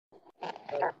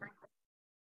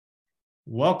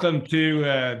Welcome to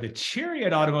the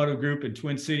Chariot Automotive Group in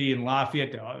Twin City and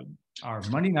Lafayette, our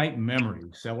Monday night memory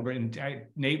celebrating.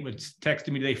 Nate was texting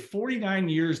me today, 49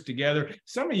 years together.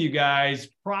 Some of you guys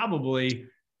probably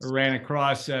ran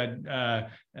across Twin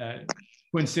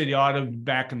City Auto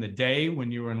back in the day when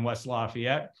you were in West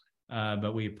Lafayette.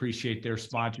 But we appreciate their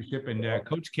sponsorship. And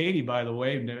Coach Keady, by the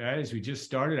way, as we just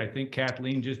started, I think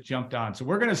Kathleen just jumped on. So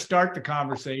we're going to start the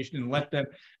conversation and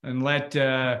let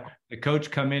the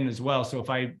coach come in as well. So if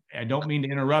I don't mean to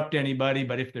interrupt anybody,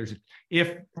 but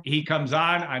if he comes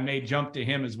on, I may jump to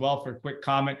him as well for a quick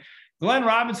comment. Glenn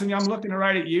Robinson, I'm looking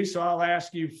right at you, so I'll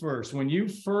ask you first. When you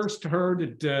first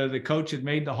heard that the coach had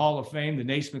made the Hall of Fame, the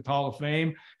Naismith Hall of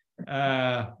Fame,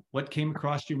 what came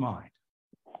across your mind?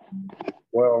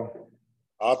 Well,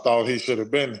 I thought he should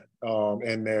have been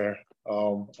in there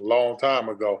a long time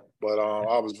ago, but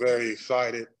I was very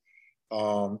excited.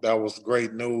 That was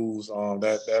great news.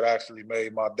 That actually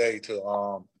made my day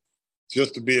to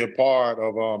just to be a part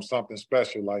of something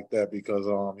special like that, because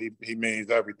he means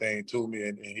everything to me,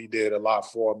 and he did a lot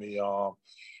for me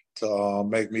to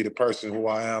make me the person who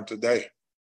I am today.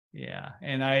 Yeah,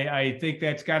 and I think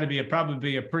that's got to be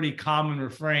probably a pretty common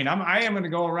refrain. I am going to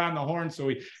go around the horn so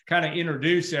we kind of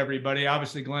introduce everybody.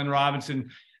 Obviously, Glenn Robinson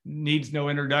needs no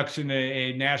introduction,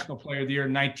 a National Player of the Year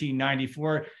in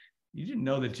 1994. You didn't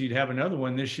know that you'd have another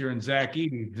one this year in Zach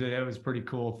Edey. That was a pretty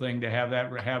cool thing to have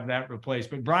that replaced.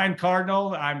 But Brian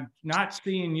Cardinal, I'm not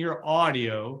seeing your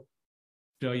audio,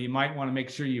 so you might want to make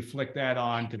sure you flick that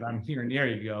on, because I'm hearing, there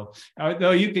you go.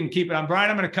 Though you can keep it on. Brian,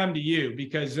 I'm going to come to you,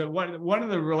 because one of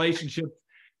the relationships,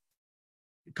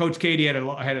 Coach Keady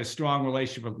had a strong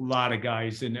relationship with a lot of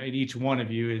guys, and each one of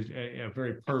you is a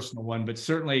very personal one. But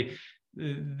certainly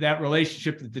that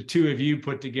relationship that the two of you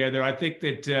put together, I think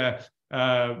that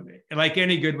like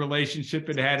any good relationship,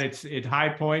 it had its high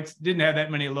points. Didn't have that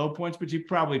many low points, but you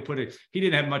probably he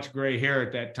didn't have much gray hair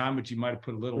at that time, but you might have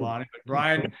put a little on it. But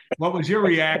Brian, what was your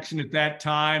reaction at that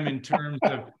time in terms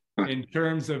of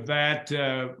that,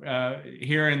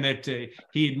 hearing that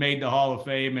he had made the Hall of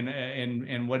Fame,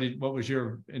 and what was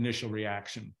your initial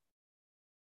reaction?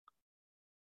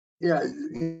 Yeah,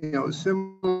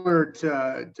 similar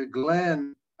to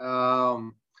Glenn,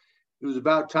 it was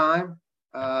about time.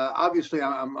 Obviously,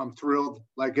 I'm thrilled,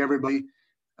 like everybody,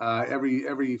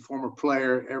 every former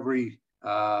player, every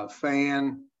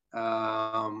fan.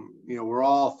 We're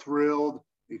all thrilled,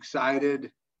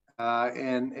 excited,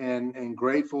 and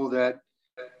grateful that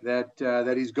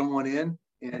he's going in,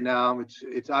 and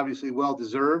it's obviously well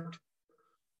deserved,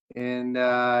 and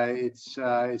it's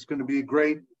going to be a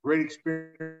great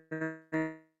experience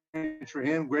for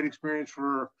him, great experience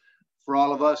for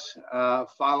all of us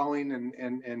following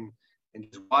and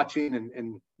just watching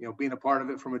and being a part of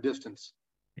it from a distance.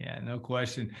 Yeah, no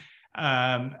question.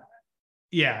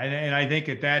 Yeah, and I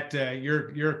think that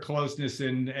your closeness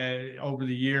and over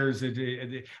the years,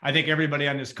 I think everybody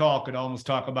on this call could almost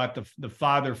talk about the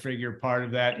father figure part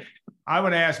of that. I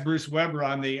would ask Bruce Weber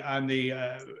on the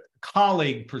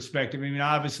colleague perspective. I mean,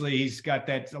 obviously he's got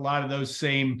a lot of those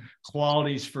same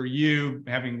qualities for you,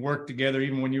 having worked together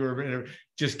even when you were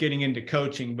just getting into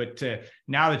coaching. But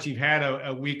now that you've had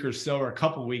a week or so, or a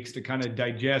couple of weeks to kind of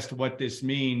digest what this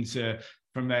means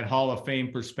from that Hall of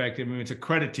Fame perspective, I mean, it's a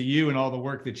credit to you and all the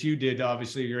work that you did.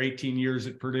 Obviously, your 18 years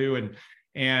at Purdue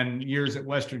and years at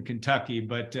Western Kentucky.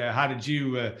 But how did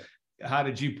you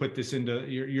put this into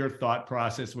your thought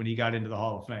process when he got into the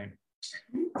Hall of Fame?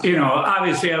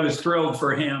 Obviously I was thrilled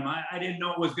for him. I didn't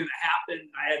know it was going to happen.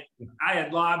 I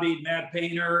had lobbied Matt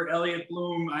Painter, Elliott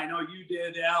Bloom. I know you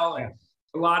did, Al, and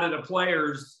a lot of the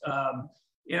players, and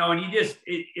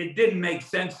it didn't make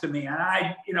sense to me. And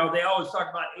they always talk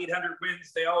about 800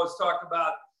 wins. They always talk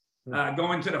about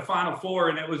going to the Final Four.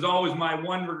 And it was always my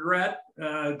one regret.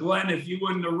 Glenn, if you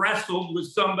wouldn't have wrestled with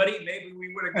somebody, maybe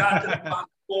we would have got to the Final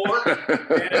Four.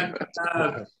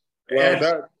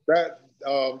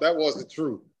 That wasn't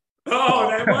true. Oh,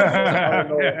 that wasn't.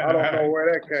 I don't know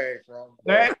where that came from.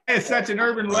 That is such an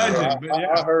urban legend.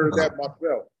 I heard that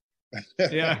myself.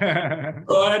 Yeah.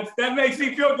 Well, that makes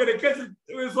me feel good, because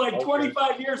it was like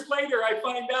 25 years later I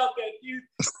find out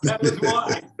that was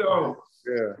why. So,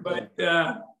 yeah. But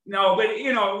no, but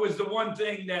it was the one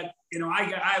thing that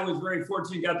I was very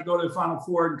fortunate, got to go to the Final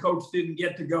Four, and Coach didn't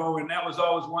get to go, and that was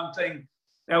always one thing.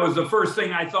 That was the first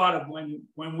thing I thought of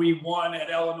when we won at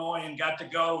Illinois and got to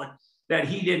go, and that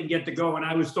he didn't get to go, and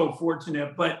I was so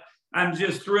fortunate. But I'm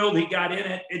just thrilled he got in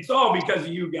it. It's all because of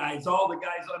you guys, all the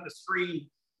guys on the screen.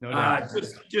 No doubt.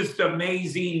 Just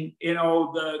amazing,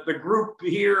 the group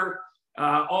here,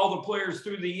 all the players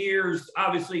through the years.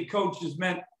 Obviously, Coach has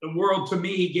meant the world to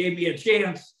me. He gave me a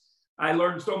chance I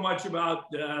learned so much about,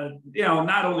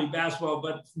 not only basketball,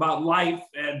 but about life.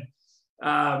 And,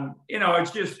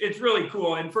 it's really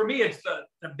cool. And for me, it's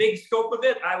the big scope of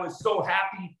it. I was so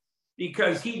happy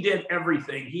because he did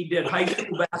everything. He did high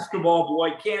school basketball,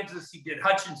 Beloit, Kansas. He did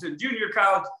Hutchinson Junior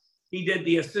College. He did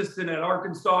the assistant at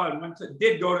Arkansas and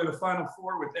did go to the Final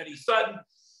Four with Eddie Sutton.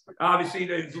 Obviously,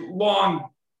 there's long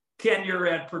tenure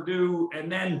at Purdue,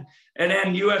 and then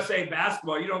USA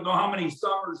basketball. You don't know how many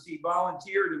summers he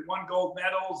volunteered and won gold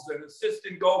medals, and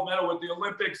assistant gold medal with the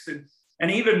Olympics,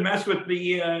 and even messed with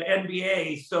the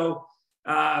NBA. So,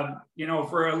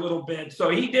 for a little bit. So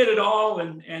he did it all,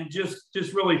 and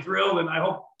just really thrilled. And I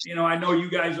hope, I know you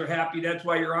guys are happy. That's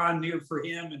why you're on here for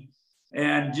him.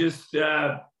 And just,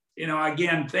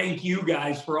 again, thank you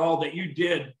guys for all that you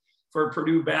did for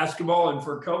Purdue basketball and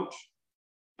for Coach.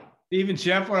 Steven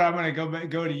Scheffler, I'm going to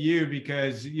go to you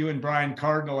because you and Brian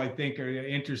Cardinal, I think, are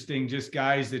interesting, just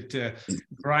guys that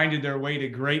grinded their way to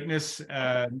greatness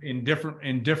in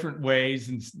different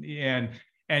ways,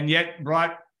 and yet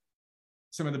brought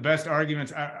some of the best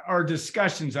arguments or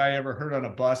discussions I ever heard on a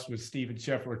bus with Steven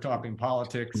Scheffler talking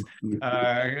politics.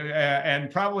 And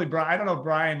probably Brian, I don't know if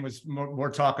Brian was more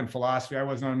talking philosophy. I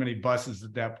wasn't on many buses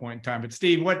at that point in time. But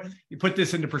Steve, you put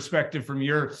this into perspective from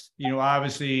your,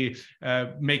 obviously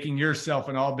making yourself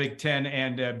an all Big Ten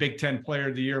and Big Ten Player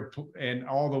of the Year and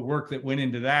all the work that went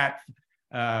into that,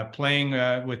 playing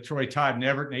with Troy Todd and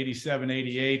Everett in 87,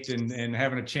 88, and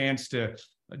having a chance to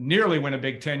nearly win a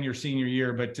Big Ten your senior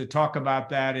year, but to talk about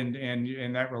that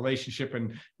and that relationship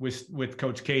and with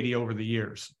Coach Keady over the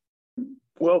years.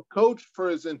 Well, Coach, for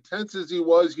as intense as he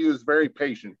was very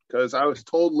patient, because I was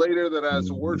told later that I was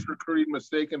the worst recruiting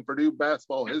mistake in Purdue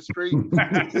basketball history. And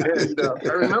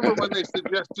I remember when they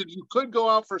suggested you could go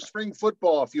out for spring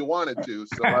football if you wanted to.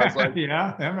 So I was like,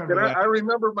 yeah, I remember that. I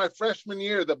remember my freshman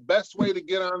year, the best way to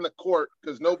get on the court,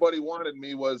 because nobody wanted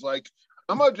me, was like,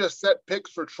 I'm going to just set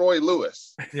picks for Troy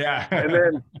Lewis. Yeah. And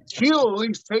then he'll at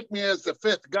least take me as the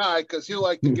fifth guy because he'll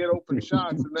like to get open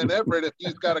shots. And then Everett, if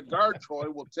he's got to guard Troy,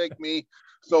 will take me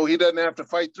so he doesn't have to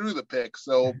fight through the pick.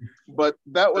 So, but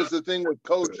that was the thing with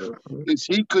Coach, is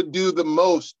he could do the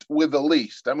most with the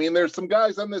least. I mean, there's some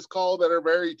guys on this call that are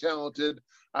very talented.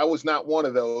 I was not one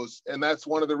of those. And that's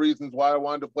one of the reasons why I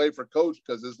wanted to play for Coach,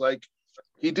 because it's like,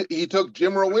 he took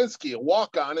Jim Rowinski, a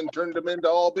walk-on, and turned him into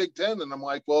all Big Ten. And I'm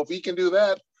like, well, if he can do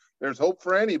that, there's hope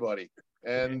for anybody.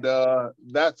 And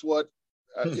that's what,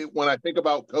 when I think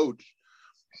about Coach,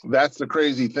 that's the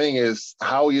crazy thing, is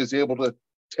how he is able to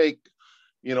take,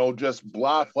 just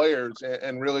blah players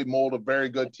and really mold a very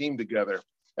good team together.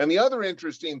 And the other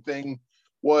interesting thing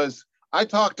was I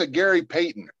talked to Gary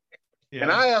Payton. Yeah.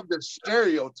 And I have this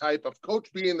stereotype of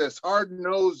Coach being this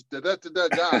hard-nosed da-da-da-da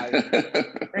guy.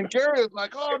 And Gary was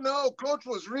like, oh, no, Coach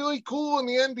was really cool in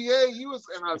the NBA.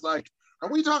 And I was like, are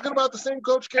we talking about the same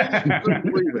Coach Keady? I couldn't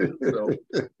believe it. So,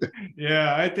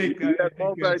 yeah, I think. He had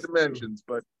multi-dimensions,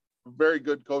 but very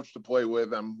good coach to play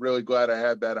with. I'm really glad I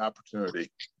had that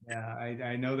opportunity. Yeah,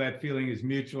 I know that feeling is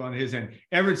mutual on his end.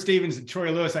 Everette Stephens and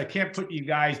Troy Lewis, I can't put you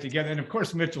guys together. And of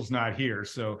course, Mitchell's not here,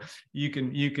 so you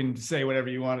can say whatever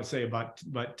you want to say about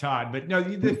Todd. But no,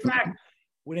 the fact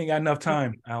we ain't got enough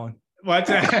time, Alan. What's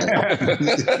that?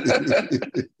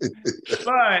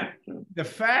 But the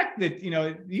fact that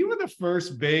you were the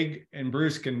first big, and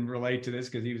Bruce can relate to this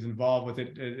because he was involved with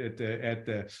it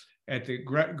at the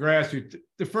grassroots,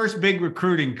 the first big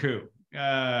recruiting coup.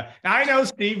 I know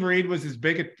Steve Reid was as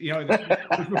big, it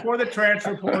was before the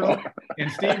transfer portal,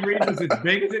 and Steve Reid was as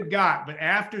big as it got. But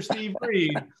after Steve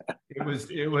Reid, it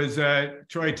was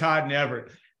Troy Todd and Everett.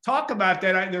 Talk about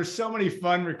that. There's so many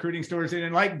fun recruiting stories,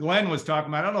 and like Glenn was talking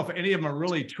about, I don't know if any of them are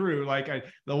really true. Like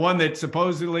the one that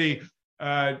supposedly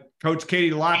Coach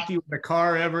Keady locked you in the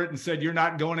car, Everett, and said you're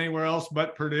not going anywhere else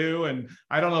but Purdue. And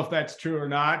I don't know if that's true or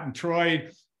not. And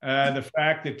Troy, the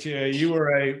fact that you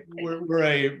were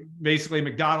a basically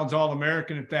McDonald's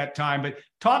All-American at that time. But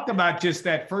talk about just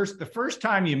the first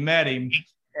time you met him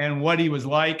and what he was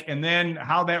like, and then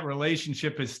how that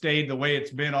relationship has stayed the way it's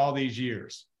been all these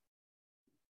years.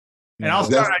 And I'll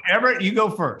start. Everett, you go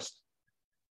first.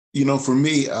 For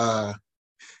me,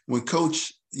 when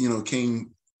Coach,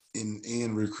 came in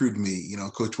and recruited me,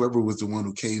 Coach Weber was the one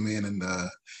who came in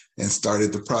and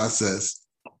started the process.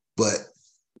 But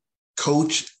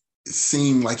Coach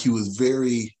seemed like he was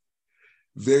very,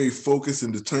 very focused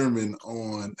and determined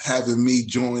on having me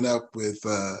join up with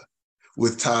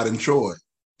Todd and Troy.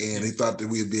 And he thought that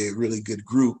we'd be a really good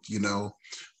group,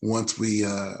 once we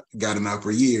got in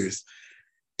our years.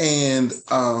 And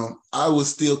I was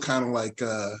still kind of like,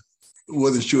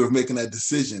 wasn't sure of making that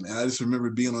decision. And I just remember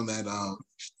being on that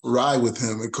ride with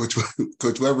him and Coach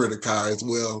Weber in the car as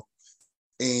well,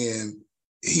 and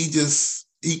he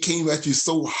came at you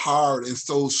so hard and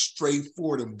so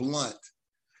straightforward and blunt.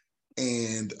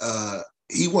 And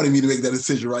he wanted me to make that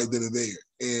decision right then and there.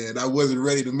 And I wasn't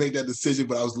ready to make that decision,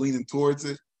 but I was leaning towards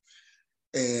it.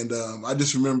 And I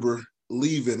just remember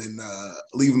leaving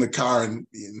the car and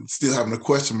still having a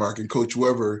question mark. And Coach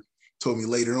Weber told me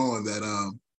later on that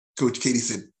Coach Keady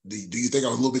said, do you think I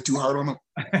was a little bit too hard on him?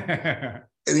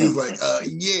 And he was like,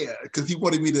 yeah, because he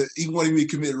wanted me to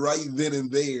commit right then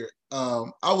and there.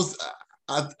 I was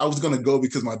going to go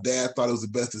because my dad thought it was the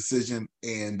best decision.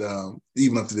 And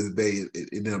even up to this day, it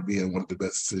ended up being one of the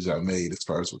best decisions I made as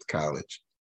far as with college.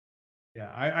 Yeah,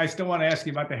 I still want to ask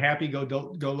you about the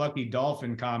happy-go-lucky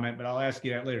Dolphin comment, but I'll ask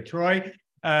you that later. Troy,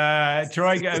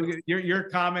 your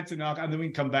comments, and then we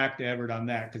can come back to Everett on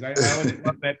that, because I always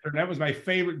love that term. That was my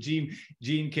favorite Gene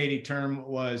Keady term,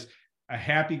 was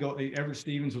Everette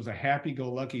Stephens was a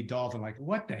happy-go-lucky Dolphin. Like,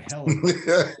 what the hell is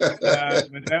that?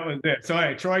 But that was it. So,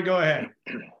 hey, Troy, go ahead.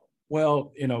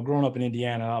 Well, growing up in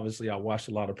Indiana, obviously I watched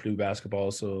a lot of Purdue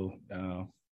basketball, so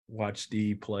watched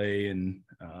Steve play, and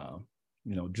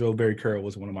Joe Barry Curl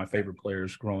was one of my favorite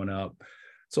players growing up.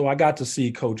 So I got to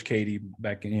see Coach Keady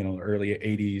back in, the early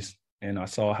 80s, and I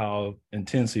saw how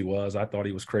intense he was. I thought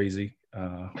he was crazy.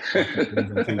 On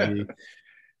TV.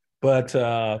 But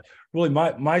really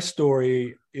my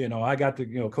story, I got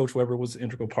to, Coach Weber was an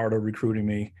integral part of recruiting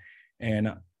me. And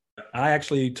I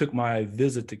actually took my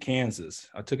visit to Kansas.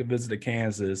 I took a visit to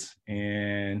Kansas,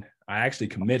 and I actually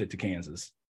committed to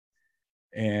Kansas.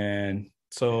 And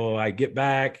so I get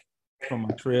back from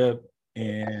my trip,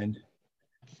 and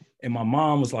my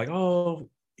mom was like, "Oh,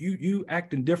 you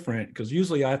acting different," because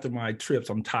usually after my trips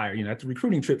I'm tired. After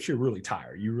recruiting trips you're really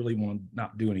tired. You really want to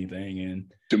not do anything,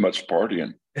 and too much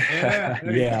partying.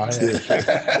 Yeah.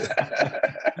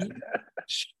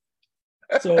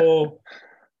 So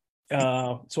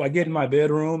I get in my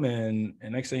bedroom, and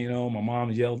next thing you know, my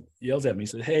mom yells at me,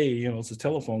 said, "Hey, it's a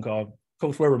telephone call."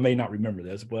 Coach Weber may not remember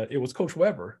this, but it was Coach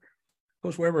Weber.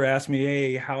 Coach Weber asked me,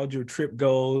 "Hey, how'd your trip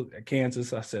go at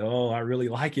Kansas?" I said, "Oh, I really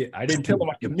like it." I didn't tell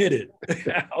him I committed.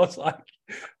 I was like,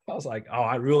 "Oh,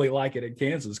 I really like it at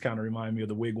Kansas." Kind of reminded me of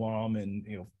the Wigwam and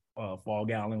Fall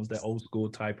Gallon was that old school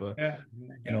type of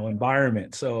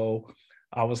environment. So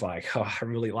I was like, "Oh, I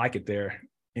really like it there."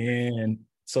 And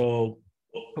so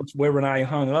Coach Weber and I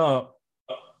hung up,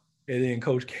 and then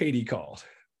Coach Keady called.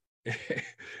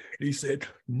 He said,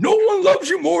 "No one loves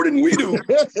you more than we do.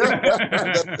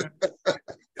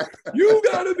 You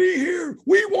got to be here.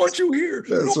 We want you here.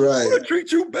 That's right. Want to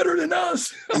treat you better than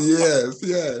us." Yes.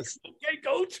 Okay,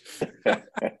 Coach.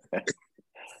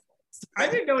 I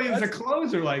didn't know he was a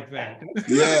closer like that.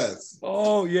 Yes.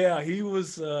 Oh yeah, he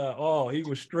was. He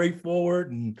was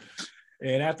straightforward, and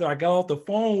after I got off the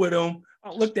phone with him,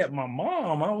 I looked at my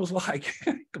mom. I was like,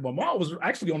 my mom was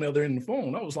actually on the other end of the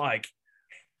phone. I was like,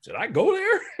 "Should I go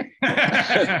there?"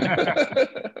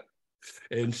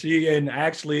 And she and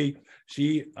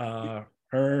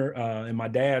my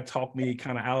dad talked me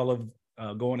kind of out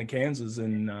of going to Kansas,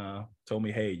 and told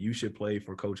me, "Hey, you should play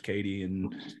for Coach Keady."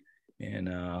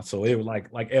 And so it was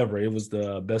like Everett, it was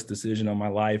the best decision of my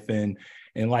life. And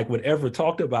like what Everett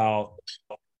talked about,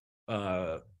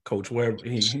 Coach Weber,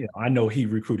 I know he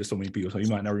recruited so many people, so you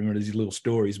might not remember these little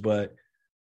stories, but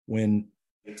when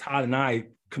Todd and I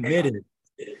committed,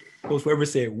 Coach Weber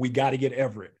said, "We got to get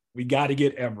Everett. We got to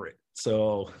get Everett."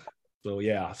 So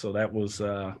that was,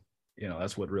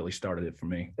 that's what really started it for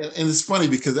me. And it's funny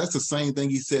because that's the same thing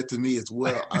he said to me as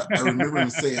well. I remember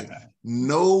him saying,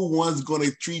 "No one's going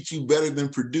to treat you better than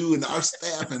Purdue and our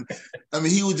staff." And I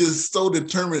mean, he was just so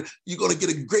determined. "You're going to get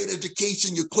a great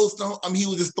education. You're close to home." I mean, he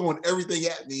was just throwing everything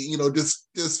at me,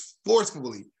 just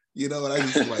forcefully, and I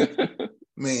just was like,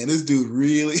 man, this dude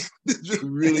really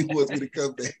wants me to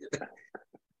come there.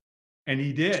 And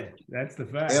he did. That's the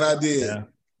fact. And I did. Yeah.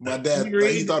 My dad,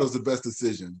 he thought it was the best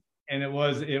decision. And it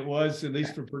was, at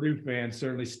least for Purdue fans,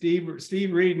 certainly. Steve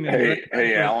Reid.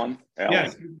 Hey, Alan.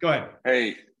 Yes, go ahead.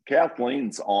 Hey,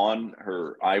 Kathleen's on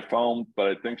her iPhone, but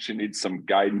I think she needs some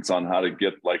guidance on how to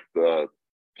get like the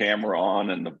camera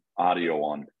on and the audio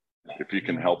on, if you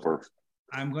can help her.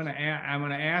 I'm gonna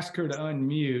ask her to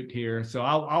unmute here, so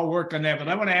I'll work on that. But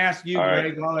I want to ask you,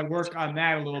 Greg, while I work on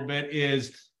that a little bit,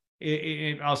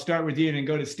 I'll start with you and then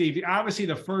go to Steve. Obviously,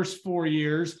 the first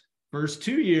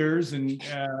 2 years, and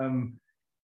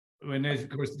when of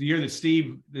course the year that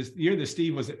Steve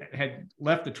had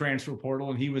left the transfer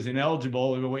portal and he was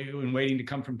ineligible and waiting to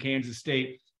come from Kansas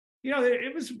State.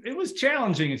 It was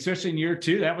challenging, especially in year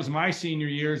 2. That was my senior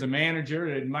year as a manager.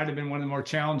 It might have been one of the more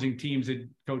challenging teams that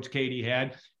Coach Keady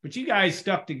had. But you guys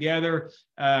stuck together.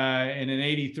 And in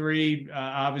 '83,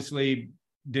 obviously,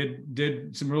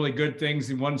 did some really good things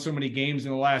and won so many games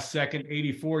in the last second.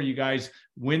 84, you guys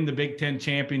win the Big Ten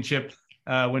championship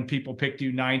when people picked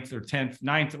you ninth or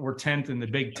 10th in the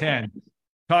Big Ten.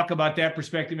 Talk about that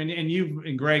perspective. And you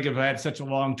and Greg have had such a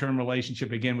long-term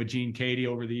relationship again with Gene Keady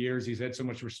over the years. He's had so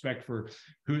much respect for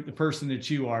the person that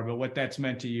you are, but what that's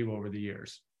meant to you over the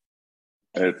years.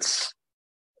 It's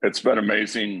been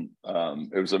amazing.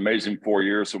 It was amazing 4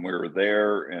 years when we were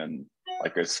there. And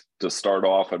like to start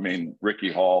off, I mean,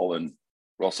 Ricky Hall and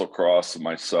Russell Cross and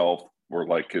myself were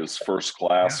like his first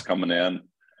class coming in.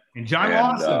 And John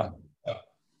Lawson.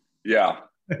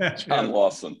 John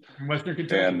Lawson. From Western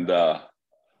Kentucky.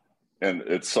 And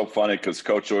it's so funny because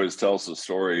Coach always tells the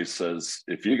story. He says,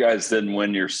 if you guys didn't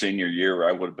win your senior year,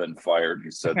 I would have been fired.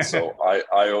 He said, so I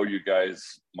owe you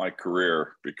guys my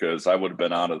career because I would have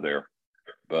been out of there.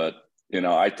 But,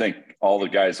 I think all the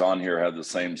guys on here had the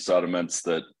same sentiments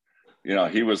that,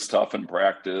 he was tough in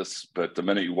practice, but the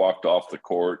minute you walked off the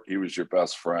court, he was your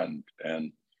best friend.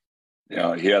 And,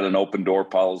 he had an open door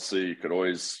policy. You could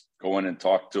always go in and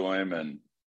talk to him. And,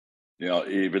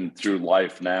 even through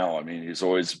life now, I mean, he's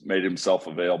always made himself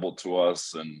available to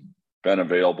us and been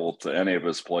available to any of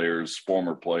his players,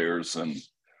 former players. And,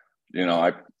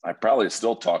 I probably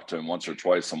still talk to him once or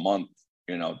twice a month,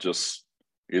 just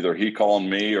either he calling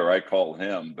me or I call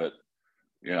him. But,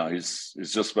 he's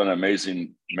just been an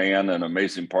amazing man and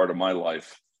amazing part of my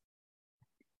life.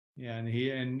 Yeah, and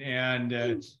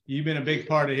you've been a big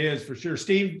part of his for sure.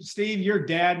 Steve, your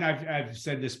dad, and I've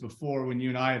said this before when you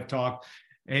and I have talked,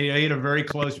 he had a very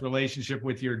close relationship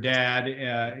with your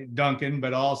dad, Duncan,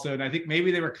 but also, and I think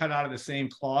maybe they were cut out of the same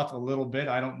cloth a little bit.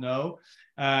 I don't know.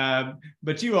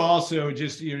 But you also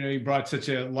just, you brought such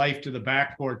a life to the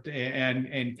backcourt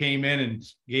and came in and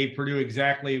gave Purdue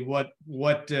exactly what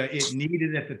it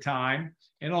needed at the time,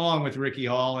 and along with Ricky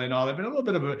Hall and all that, but a little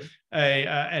bit of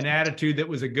an attitude that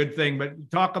was a good thing. But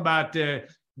talk about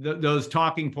those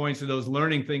talking points or those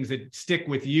learning things that stick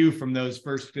with you from those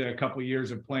first couple of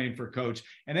years of playing for Coach.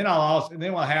 And then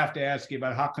we'll have to ask you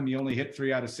about how come you only hit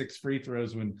 3 out of 6 free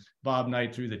throws when Bob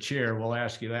Knight threw the chair. We'll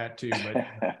ask you that too,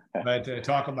 but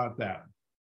talk about that.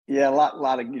 Yeah, a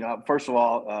lot of, first of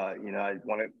all, I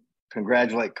want to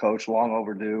congratulate Coach, long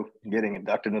overdue, getting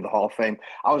inducted into the Hall of Fame.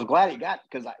 I was glad he got,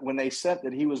 because when they said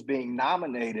that he was being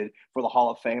nominated for the Hall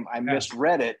of Fame, I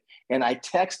misread it. And I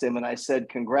texted him and I said,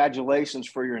 congratulations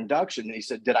for your induction. And he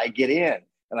said, did I get in?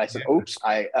 And I said, oops,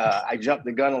 I jumped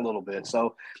the gun a little bit.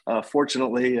 So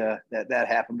fortunately that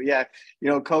happened. But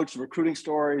yeah, Coach, recruiting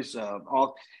stories,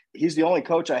 he's the only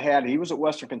coach I had. He was at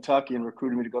Western Kentucky and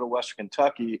recruited me to go to Western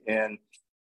Kentucky. And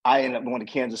I ended up going to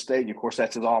Kansas State. And of course,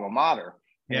 that's his alma mater.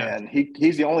 Yeah. And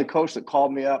he's the only coach that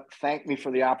called me up, thanked me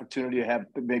for the opportunity to have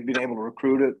been able to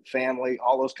recruit it, family,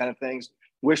 all those kind of things,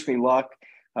 wish me luck.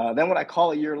 Then when I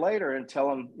call a year later and tell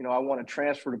him, I want to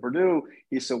transfer to Purdue,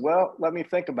 he said, well, let me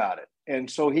think about it. And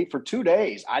so for 2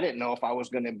 days, I didn't know if I was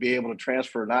going to be able to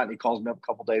transfer or not. And he calls me up a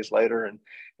couple of days later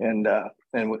and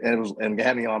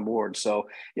had me on board. So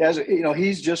yeah,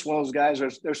 he's just one of those guys.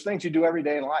 There's things you do every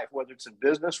day in life, whether it's in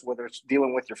business, whether it's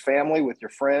dealing with your family, with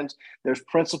your friends. There's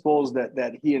principles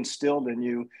that he instilled in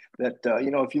you that,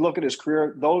 if you look at his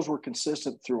career, those were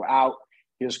consistent throughout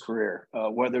his career,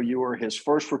 whether you were his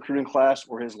first recruiting class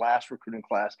or his last recruiting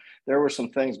class. There were some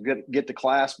things: get to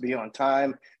class, be on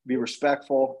time, be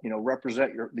respectful,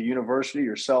 represent the university,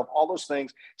 yourself. All those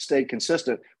things stayed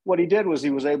consistent. What he did was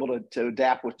he was able to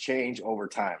adapt with change over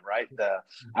time, right?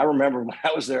 I remember when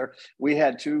I was there, we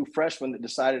had 2 freshmen that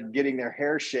decided getting their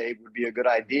hair shaved would be a good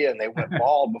idea, and they went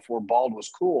bald before bald was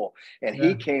cool. And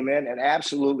he came in and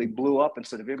absolutely blew up and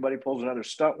said, if anybody pulls another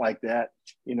stunt like that,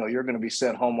 you're going to be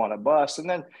sent home on a bus. And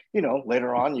then,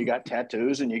 later on, you got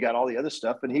tattoos and you got all the other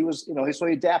stuff. And he was, so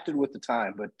he adapted with the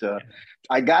time. But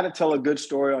I got to tell a good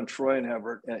story on Troy and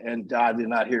Everette, and I did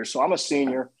not hear. So I'm a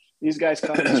senior. These guys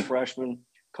come in as freshmen.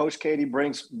 Coach Keady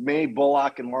brings me,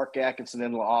 Bullock, and Mark Atkinson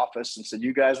into the office and said,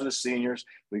 you guys are the seniors.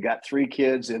 We got 3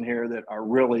 kids in here that are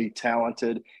really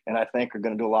talented and I think are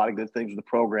going to do a lot of good things with the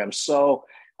program. So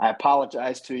I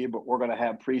apologize to you, but we're going to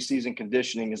have preseason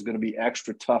conditioning is going to be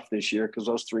extra tough this year because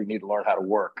those 3 need to learn how to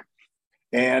work.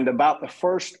 And about the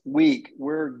first week,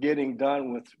 we're getting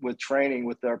done with training,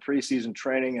 with our preseason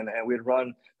training, and we'd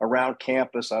run around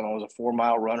campus. I don't know, it was a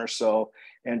 4-mile run or so.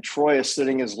 And Troy is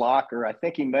sitting in his locker. I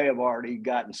think he may have already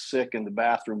gotten sick in the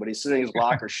bathroom, but he's sitting in his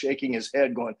locker, shaking his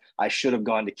head, going, I should have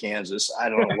gone to Kansas. I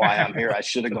don't know why I'm here. I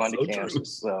should have gone to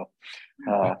Kansas. So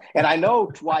And I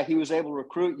know why he was able to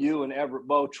recruit you and Everette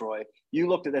Bow, Troy. You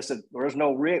looked at this and there's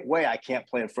no way I can't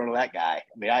play in front of that guy.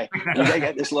 I mean, they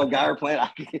got this little guy playing.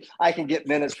 I can get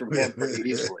minutes from him pretty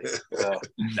easily.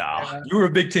 You were a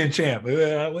Big Ten champ.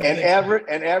 And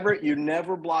Everette, you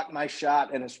never blocked my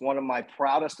shot, and it's one of my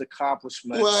proudest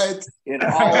accomplishments in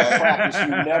all of practice. You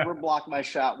never blocked my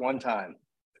shot one time.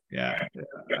 Yeah.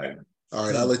 All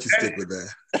right, I'll let you stick with that.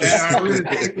 I'm going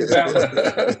to stick with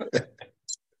that one.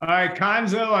 All right,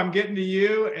 Cuonzo, I'm getting to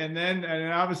you, and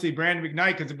obviously Brandon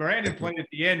McKnight, because Brandon played at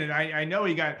the end, and I know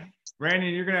he got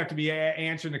Brandon. You're going to have to be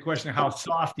answering the question of how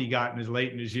soft he got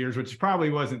late in his years, which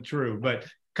probably wasn't true. But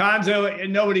Cuonzo,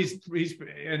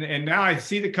 and now I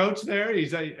see the coach there.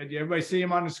 Everybody see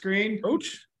him on the screen,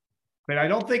 Coach, but I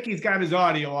don't think he's got his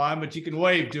audio on. But you can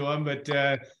wave to him. But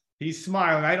he's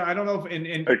smiling. I don't know if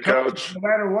hey, coach, no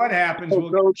matter what happens,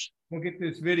 we'll get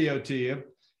this video to you.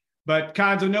 But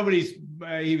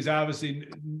Cuonzo, he was obviously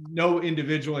no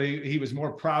individual. He was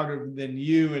more proud than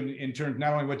you in terms of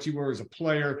not only what you were as a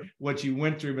player, what you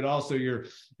went through, but also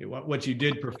what you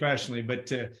did professionally.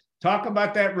 But talk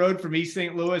about that road from East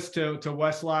St. Louis to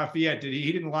West Lafayette.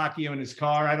 He didn't lock you in his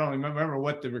car? I don't remember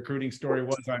what the recruiting story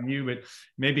was on you, but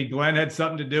maybe Glenn had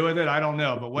something to do with it. I don't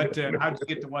know. But how'd you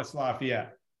get to West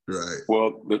Lafayette? Right.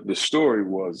 Well, the story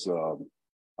was,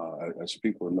 as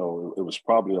people know, it was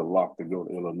probably a lock to go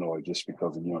to Illinois just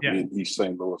because of, in East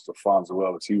St. Louis, Alfonso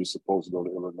Ellis, he was supposed to go to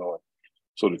Illinois.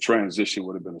 So the transition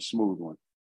would have been a smooth one.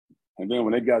 And then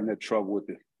when they got in that trouble with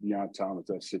the Deion Thomas,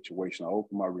 that situation, I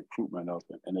opened my recruitment up,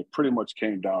 and it pretty much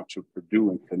came down to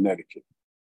Purdue and Connecticut.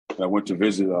 And I went to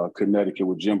visit Connecticut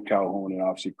with Jim Calhoun and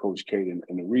obviously Coach Keady.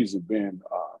 And the reason being,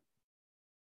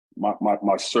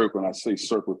 my circle, and I say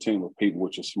circle team of people,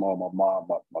 which is small, my mom,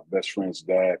 my best friend's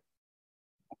dad,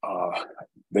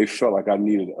 they felt like I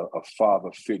needed a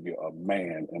father figure, a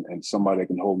man, and somebody that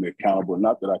can hold me accountable.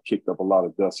 Not that I kicked up a lot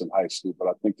of dust in high school, but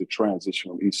I think the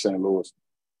transition from East St. Louis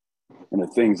and the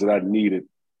things that I needed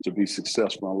to be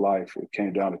successful in life, it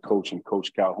came down to Coach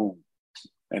Calhoun.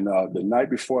 And the night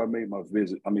before I made my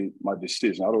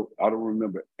decision, I don't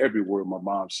remember every word my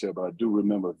mom said, but I do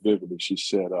remember vividly. She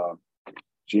said,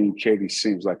 Gene Keady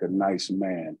seems like a nice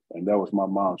man. And that was my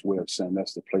mom's way of saying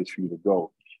that's the place for you to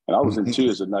go. And I was in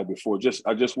tears the night before.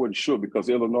 I just wasn't sure because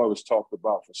Illinois was talked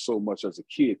about for so much as a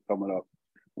kid coming up.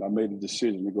 And I made the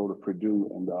decision to go to Purdue.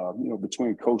 And,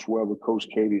 between Coach Weber, Coach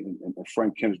Keady, and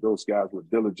Frank Kendrick, those guys were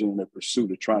diligent in their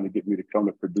pursuit of trying to get me to come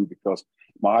to Purdue because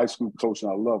my high school coach,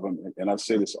 and I love him, and I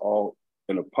say this all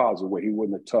in a positive way, he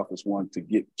wasn't the toughest one to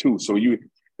get to. So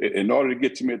in order to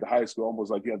get to me at the high school,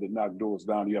 almost like you had to knock doors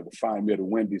down, you had to find me at the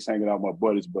Wendy's hanging out with my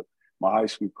buddies. But my high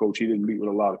school coach, he didn't meet with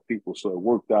a lot of people, so it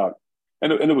worked out.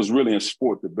 And it was really in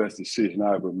sport the best decision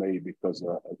I ever made because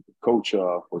the coach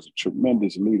was a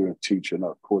tremendous leader and teacher. And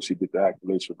of course, he did the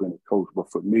accolades for being a coach.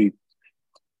 But for me,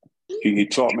 he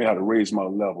taught me how to raise my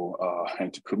level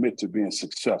and to commit to being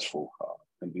successful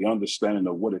and the understanding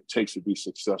of what it takes to be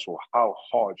successful, how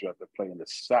hard you have to play, and the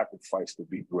sacrifice to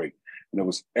be great. And it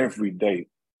was every day.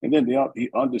 And then he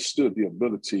understood the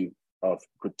ability of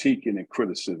critiquing and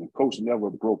criticism. Coach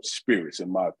never broke spirits,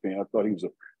 in my opinion. I thought he was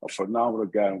a phenomenal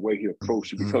guy in the way he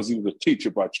approached it because he was a teacher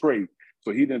by trade.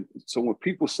 So so when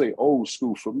people say old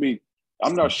school, for me,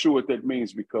 I'm not sure what that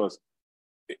means because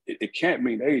it can't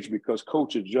mean age because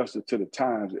Coach adjusted to the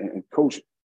times and Coach,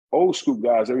 old school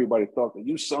guys, everybody thought that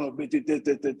you son of a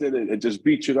bitch, and just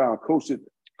beat you down. Coach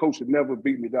had never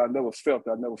beat me down. I never felt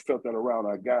that around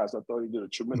our guys. I thought he did a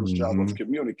tremendous job of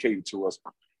communicating to us.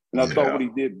 And I thought what he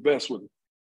did best was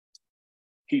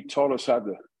he taught us how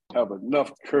to have enough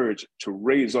courage to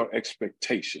raise our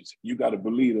expectations. You got to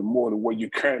believe in more than where you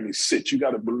currently sit. You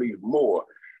got to believe more.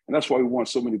 And that's why we won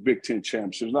so many Big Ten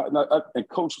championships. And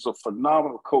Coach was a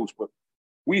phenomenal coach, but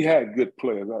we had good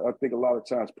players. I think a lot of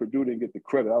times Purdue didn't get the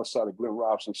credit outside of Glenn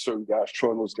Robinson, certain guys,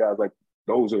 Troy, those guys, like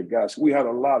those are the guys. We had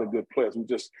a lot of good players.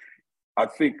 I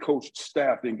think Coach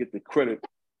staff didn't get the credit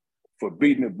for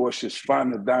beating the bushes,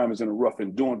 finding the diamonds in the rough,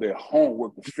 and doing their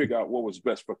homework to figure out what was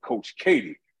best for Coach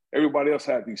Keady. Everybody else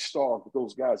had these stars, but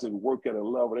those guys didn't work at a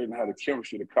level. They didn't have the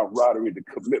chemistry, the camaraderie, the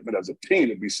commitment as a team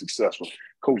to be successful.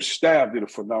 Coach Staff did a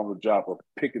phenomenal job of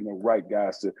picking the right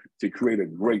guys to create a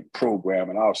great program.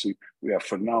 And obviously, we had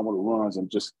phenomenal runs,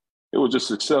 and it was just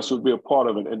successful to be a part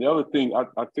of it. And the other thing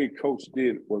I think Coach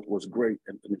did was great,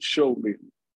 and it showed me,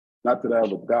 not that I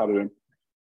ever doubted him,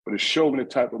 but it showed me the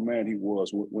type of man he was.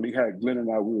 When he had Glenn and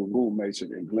I, we were roommates,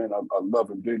 and Glenn, I love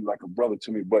him, Glenn like a brother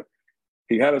to me, but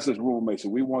he had us as roommates,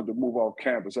 and we wanted to move off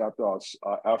campus after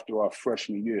our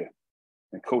freshman year,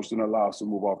 and Coach didn't allow us to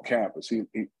move off campus. He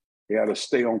had us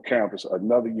stay on campus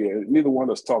another year. Neither one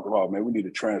of us talked about, man, we need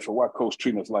to transfer. Why Coach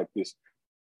treating us like this?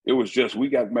 It was just we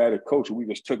got mad at coach and we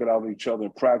just took it out on each other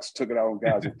in practice, took it out on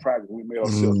guys in practice. We made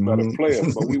ourselves better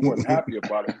players, but we weren't happy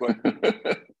about it.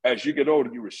 But as you get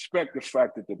older, you respect the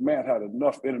fact that the man had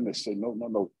enough in him to say,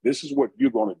 no, this is what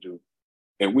you're going to do.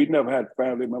 And we never had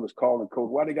family members calling coach,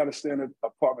 why they got to stay in an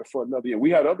apartment for another year? We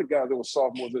had other guys that were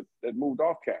sophomores that moved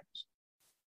off campus.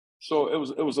 So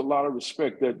it was a lot of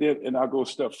respect that did, and I'll go a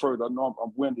step further. I know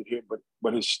I'm winded here,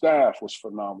 but his staff was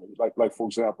phenomenal. Like for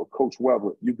example, Coach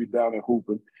Weber, you'd be down there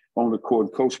hooping on the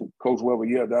court. Coach Weber,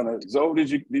 yeah, down there. Zoe,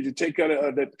 did you take out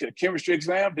that chemistry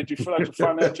exam? Did you fill out your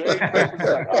financial aid papers?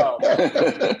 Like, oh,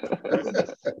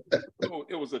 so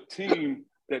it was a team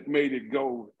that made it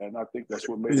go, and I think that's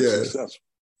what made it successful.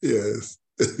 Yes.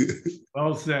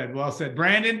 Well said. Well said.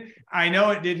 Brandon, I know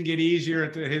it didn't get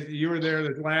easier. You were there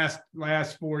the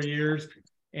last 4 years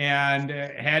and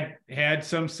had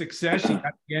some success. You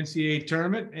got the NCAA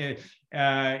tournament. In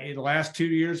the last 2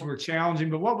 years were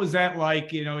challenging, but what was that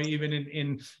like? You know, even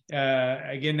in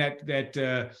again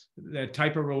that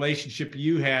type of relationship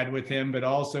you had with him, but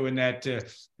also in that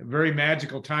very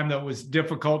magical time that was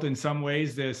difficult in some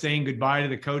ways. Saying goodbye to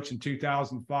the coach in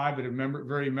 2005, but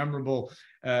very memorable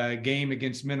game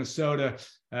against Minnesota.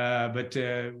 But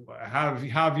how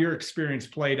have your experience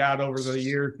played out over the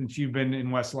years since you've been in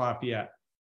West Lafayette?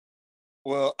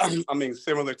 Well, I mean,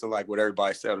 similar to like what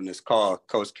everybody said on this call,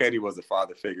 Coach Keady was a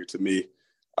father figure to me.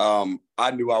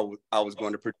 I knew I was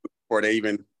going to Purdue before they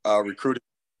even recruited.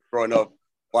 Growing up,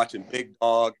 watching Big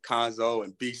Dog, Cuonzo,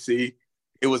 and BC,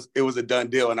 it was a done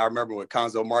deal. And I remember when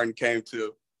Cuonzo Martin came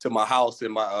to my house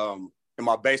in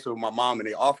my basement with my mom, and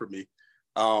they offered me.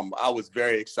 I was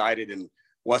very excited. And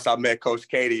once I met Coach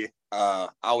Keady,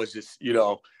 I was just,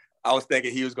 I was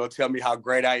thinking he was going to tell me how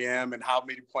great I am and how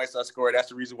many points I scored. That's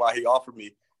the reason why he offered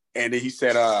me. And then he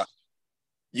said,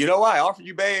 you know why I offered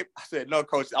you, babe? I said, no,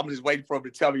 coach, I'm just waiting for him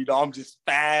to tell me, I'm just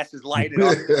fast as lightning.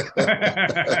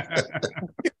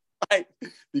 Like,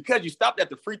 because you stopped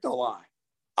at the free throw line.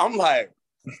 I'm like,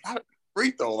 free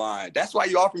throw line. That's why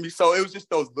you offered me. So it was just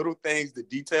those little things, the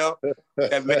detail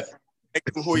that make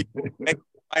him who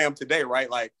I am today, right?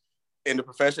 Like in the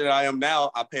profession that I am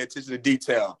now, I pay attention to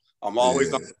detail. I'm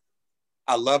always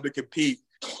I love to compete.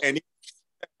 And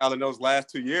in those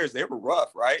last 2 years, they were rough,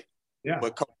 right? Yeah.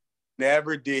 But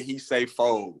never did he say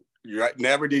fold. Right?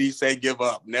 Never did he say give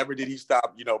up. Never did he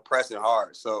stop, pressing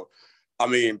hard. So, I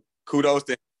mean, kudos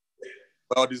to him.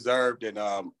 Well deserved. And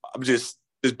I'm just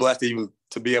blessed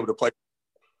to be able to play.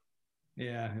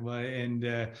 Yeah, well,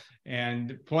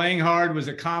 and playing hard was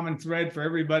a common thread for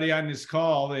everybody on this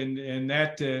call, and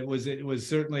that was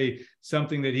certainly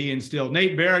something that he instilled.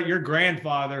 Nate Barrett, your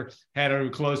grandfather, had a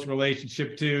close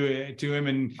relationship to him,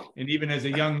 and even as a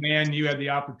young man, you had the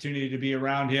opportunity to be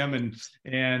around him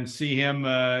and see him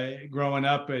growing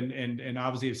up, and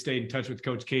obviously have stayed in touch with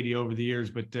Coach Keady over the years.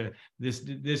 But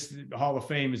this Hall of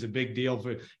Fame is a big deal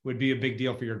would be a big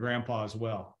deal for your grandpa as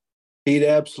well. He'd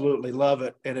absolutely love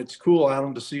it. And it's cool,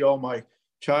 Alan, to see all my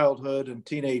childhood and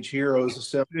teenage heroes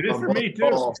assembled. It is for me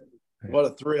too. What a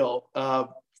thrill.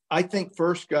 I think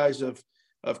first guys have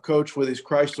coached with his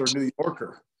Chrysler New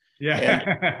Yorker.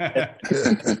 Yeah.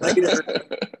 And later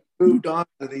moved on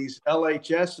to these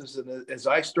LHSs. And as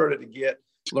I started to get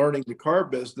learning the car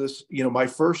business, my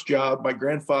first job, my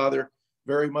grandfather,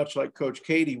 very much like Coach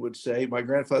Keady would say, my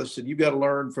grandfather said, you got to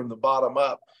learn from the bottom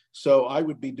up. So I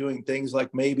would be doing things like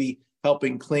maybe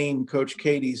helping clean Coach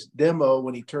Keady's demo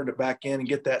when he turned it back in and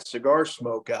get that cigar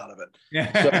smoke out of it.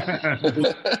 Yeah.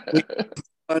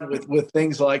 So with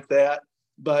things like that.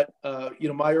 But,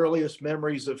 my earliest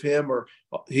memories of him are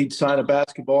he'd sign a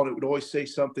basketball and it would always say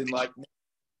something like,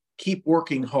 keep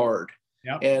working hard.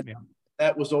 Yep. And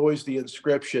that was always the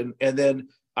inscription. And then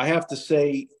I have to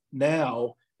say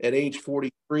now at age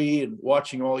 43 and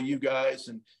watching all you guys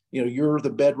and, you're the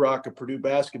bedrock of Purdue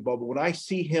basketball. But when I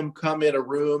see him come in a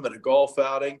room at a golf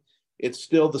outing, it's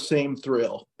still the same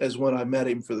thrill as when I met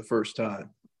him for the first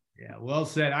time. Yeah, well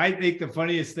said. I think the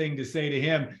funniest thing to say to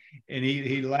him, and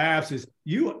he laughs, is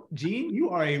Gene, you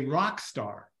are a rock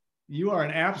star. You are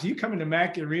you come into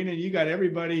Mack Arena and you got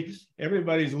everybody's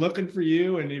looking for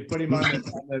you, and you put him on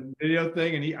the video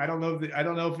thing. And I don't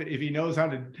know if he knows how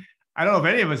to. I don't know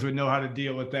if any of us would know how to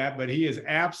deal with that, but he is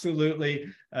absolutely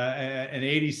an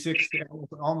 86,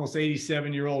 almost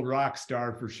 87-year-old rock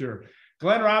star for sure.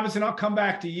 Glenn Robinson, I'll come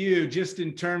back to you just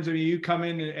in terms of you come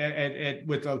in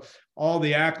with all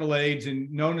the accolades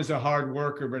and known as a hard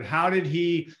worker, but how did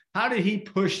he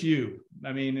push you?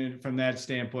 I mean, from that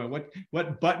standpoint,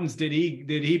 what buttons did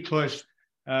he push?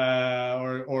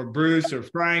 Or Bruce or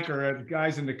Frank or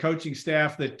guys in the coaching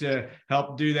staff that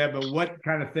helped do that, but what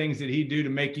kind of things did he do to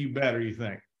make you better, you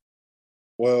think?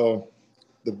 Well,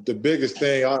 the biggest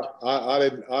thing, I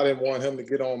didn't want him to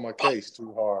get on my case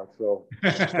too hard. So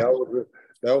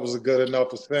that was a good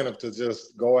enough incentive to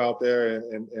just go out there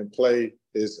and play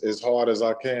as hard as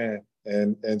I can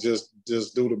and just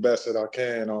do the best that I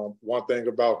can. One thing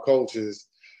about Coach is,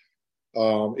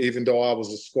 even though I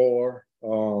was a scorer,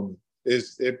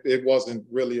 it wasn't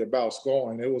really about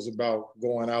scoring. It was about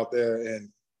going out there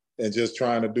and just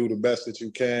trying to do the best that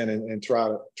you can and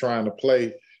trying to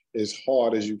play as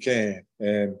hard as you can.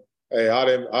 And hey, I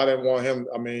didn't want him.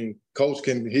 I mean, Coach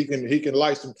can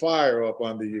light some fire up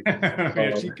under you.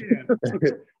 Yes, he can.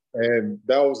 And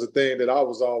that was the thing that I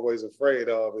was always afraid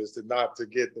of, is not to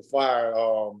get the fire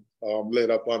lit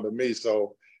up under me.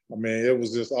 So I mean, it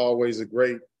was just always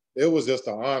it was just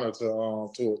an honor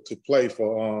to play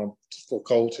for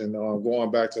Coach. And going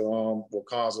back to what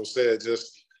Cuonzo said,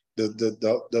 just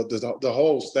the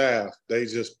whole staff, they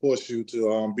just push you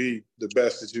to be the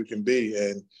best that you can be.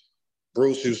 And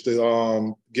Bruce used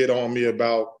to get on me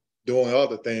about doing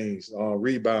other things,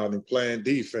 rebounding, playing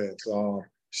defense,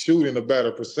 shooting a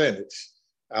better percentage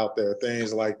out there,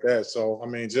 things like that. So I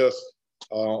mean, just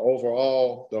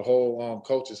overall, the whole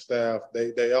coaching staff,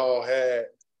 they all had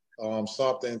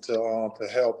something to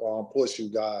help push you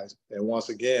guys. And once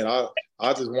again,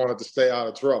 I just wanted to stay out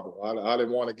of trouble. I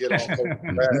didn't want to get on Coach's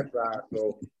bad side.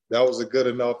 So that was a good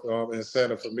enough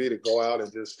incentive for me to go out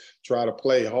and just try to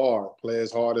play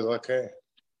as hard as I can.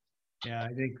 Yeah,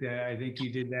 I think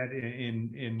you did that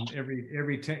in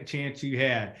every chance you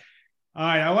had. All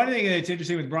right, I want to think that's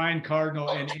interesting with Brian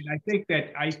Cardinal, and I think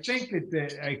that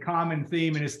a common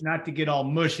theme, and it's not to get all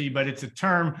mushy, but it's a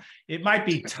term. It might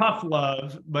be tough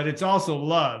love, but it's also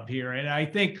love here. And I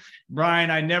think, Brian,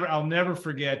 I'll never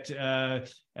forget in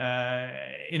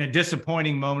a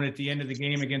disappointing moment at the end of the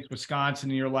game against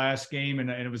Wisconsin in your last game, and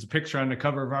it was a picture on the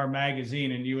cover of our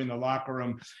magazine, and you in the locker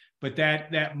room. But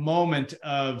that moment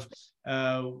of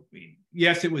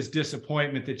yes, it was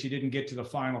disappointment that you didn't get to the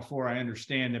Final Four. I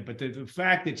understand it, but the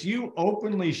fact that you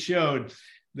openly showed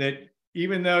that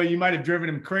even though you might have driven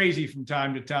him crazy from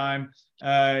time to time,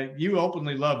 you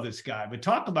openly love this guy. But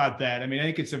talk about that. I mean, I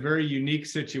think it's a very unique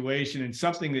situation and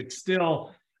something that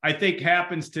still, I think,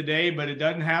 happens today, but it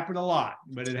doesn't happen a lot.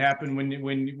 But it happened when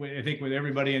I think with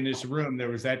everybody in this room, there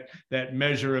was that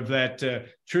measure of that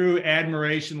true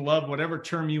admiration, love, whatever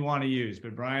term you want to use.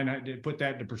 But Brian, I did put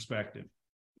that into perspective.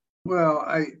 Well,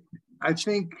 I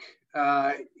think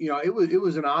it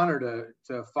was an honor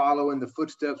to follow in the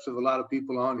footsteps of a lot of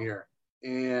people on here,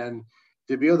 and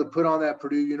to be able to put on that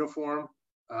Purdue uniform,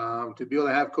 to be able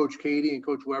to have Coach Keady and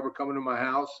Coach Weber coming to my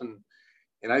house,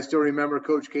 and I still remember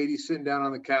Coach Keady sitting down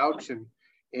on the couch, and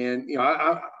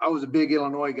I was a big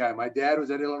Illinois guy. My dad was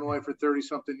at Illinois for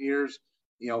 30-something years,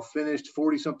 finished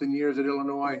 40-something years at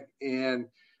Illinois, and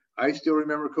I still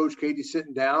remember Coach Keady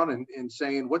sitting down and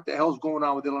saying, "What the hell's going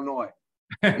on with Illinois?"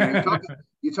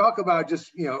 You talk about just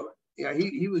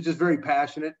he was just very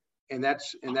passionate, and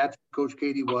that's Coach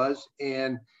Keady was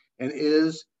and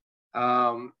is.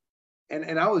 And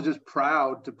I was just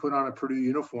proud to put on a Purdue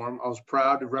uniform. I was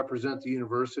proud to represent the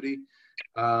university.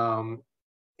 And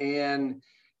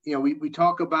we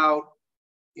talk about,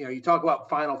 you talk about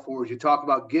Final Fours, you talk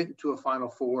about getting to a Final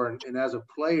Four, and as a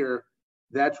player,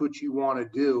 that's what you want to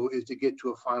do, is to get to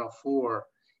a Final Four.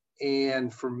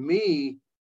 And for me,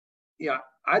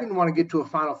 I didn't want to get to a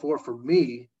Final Four for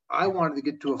me. I wanted to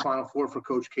get to a Final Four for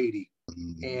Coach Keady.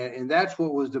 And that's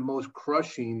what was the most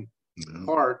crushing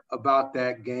part about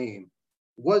that game.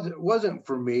 Wasn't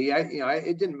for me.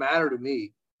 It didn't matter to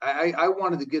me. I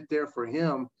wanted to get there for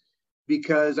him,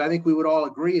 because I think we would all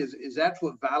agree is that's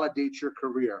what validates your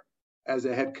career as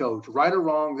a head coach. Right or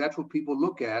wrong, that's what people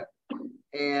look at.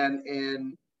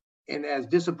 And as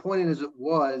disappointing as it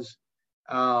was,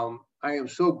 I am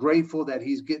so grateful that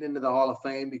he's getting into the Hall of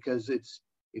Fame, because it's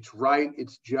right,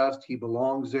 it's just, he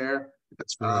belongs there.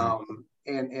 That's right.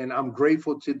 And I'm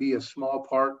grateful to be a small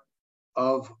part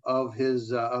of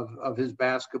his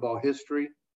basketball history,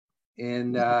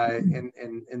 and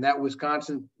that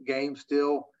Wisconsin game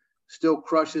still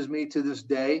crushes me to this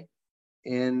day.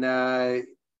 And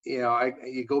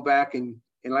you go back and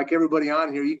like everybody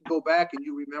on here, you can go back and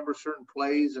you remember certain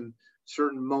plays and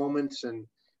certain moments, and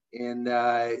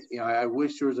I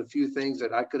wish there was a few things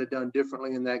that I could have done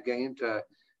differently in that game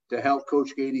to help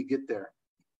Coach Keady get there.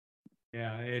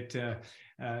 Yeah,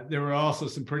 there were also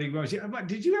some pretty good ones.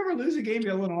 Did you ever lose a game to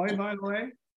Illinois, by the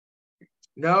way?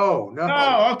 No.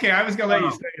 Oh, okay. I was going to let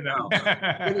you say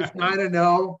that. It was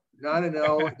 9-0.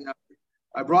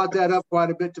 I brought that up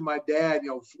quite a bit to my dad,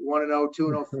 1-0,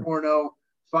 2-0, 4-0.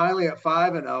 Finally at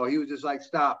 5-0, he was just like,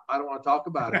 "Stop. I don't want to talk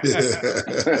about it."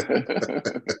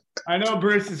 I know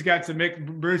Bruce has got some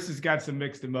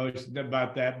mixed emotions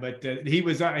about that, but he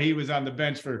was on the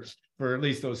bench for at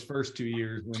least those first 2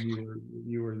 years when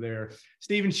you were there.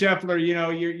 Steven Scheffler,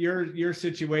 your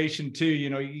situation too.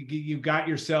 You got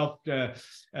yourself to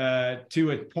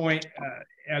a point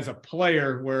as a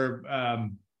player where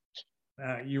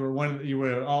you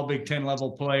were an all Big Ten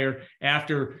level player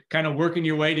after kind of working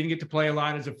your way. Didn't get to play a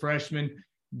lot as a freshman.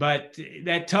 But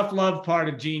that tough love part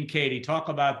of Gene Keady, talk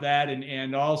about that,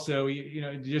 and also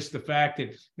just the fact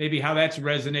that maybe how that's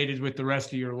resonated with the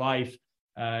rest of your life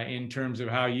in terms of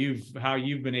how you've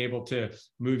been able to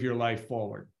move your life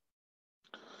forward.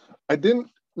 I didn't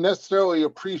necessarily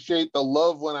appreciate the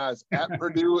love when I was at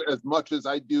Purdue as much as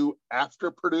I do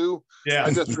after Purdue. Yeah.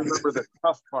 I just remember the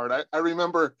tough part. I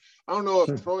remember, I don't know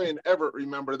if Troy and Everett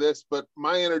remember this, but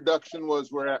my introduction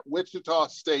was we're at Wichita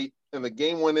State and the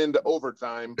game went into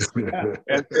overtime. and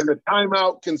the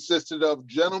timeout consisted of,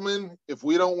 gentlemen, if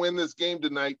we don't win this game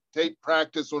tonight, take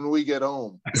practice when we get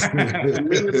home. And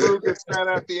me and Lucas sat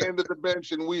at the end of the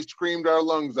bench and we screamed our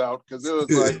lungs out because it was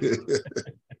like,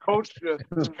 Coach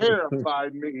just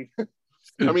terrified me.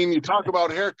 I mean, you talk about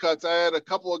haircuts. I had a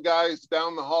couple of guys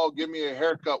down the hall give me a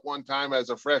haircut one time as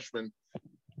a freshman.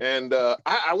 And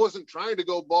I wasn't trying to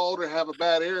go bald or have a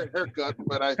bad haircut,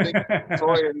 but I think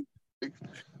Troy and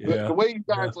the way you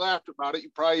guys laughed about it,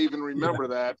 you probably even remember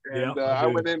that. And I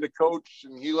went into coach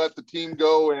and he let the team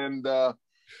go. And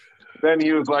then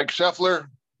he was like, Scheffler,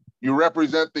 you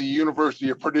represent the University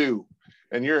of Purdue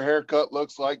and your haircut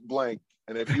looks like blank.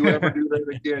 And if you ever do that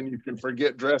again, you can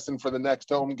forget dressing for the next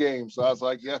home game. So I was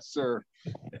like, yes, sir.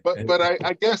 But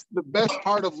I guess the best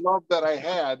part of love that I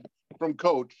had from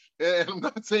coach, and I'm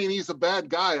not saying he's a bad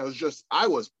guy. I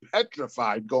was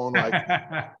petrified going like,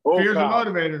 oh, fear's a God,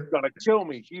 motivator. He's going to kill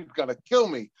me. He's going to kill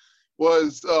me.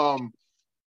 Was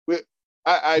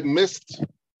I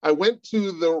went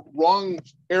to the wrong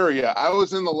area. I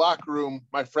was in the locker room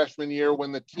my freshman year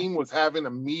when the team was having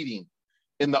a meeting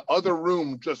in the other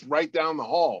room just right down the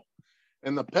hall.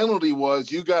 And the penalty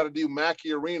was you got to do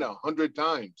Mackey Arena 100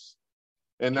 times.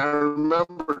 And I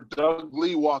remember Doug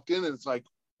Lee walked in and it's like,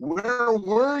 where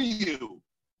were you?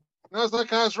 And I was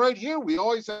like, I was right here. We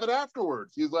always said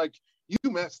afterwards. He's like, you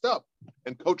messed up.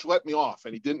 And coach let me off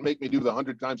and he didn't make me do the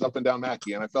 100 times up and down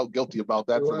Mackey. And I felt guilty about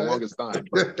that for the longest time.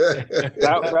 But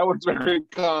that was very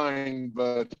kind,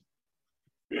 but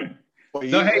well,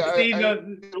 no, hey, Steve,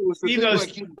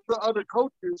 the other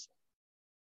coaches.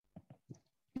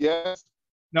 Yes.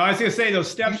 No, I was going to say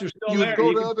those steps are still there.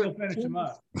 You can still finish them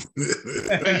up.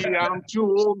 Yeah, I'm too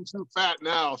old and too fat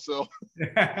now, so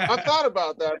I thought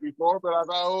about that before, but I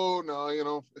thought, oh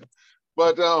no,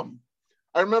 But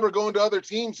I remember going to other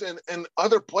teams and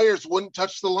other players wouldn't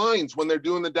touch the lines when they're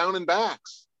doing the down and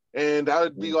backs, and I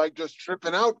would be like just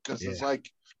tripping out because it's like,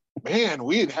 man,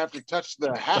 we'd have to touch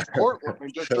the half court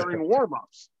line just during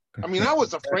warm-ups. I mean, I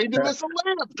was afraid to miss a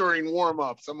layup during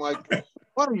warm-ups. I'm like,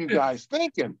 what are you guys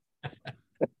thinking?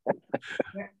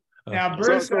 Now,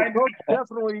 Bruce, so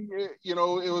definitely, it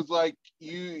was like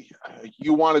you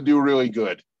want to do really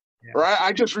good. Yeah. Or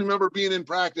I just remember being in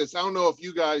practice. I don't know if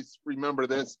you guys remember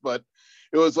this, but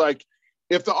it was like,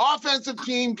 if the offensive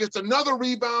team gets another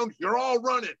rebound, you're all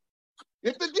running.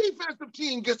 If the defensive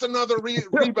team gets another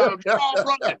rebound, you're all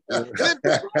running. And if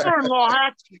the brother-in-law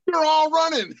hacks, you're all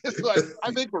running. It's like,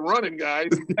 I think we're running, guys.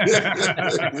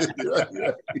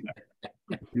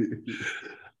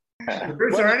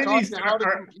 Bruce,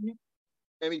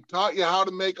 and he taught you how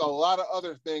to make a lot of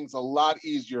other things a lot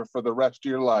easier for the rest of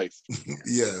your life.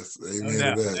 Yes,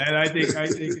 amen to that. And I think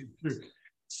it's true.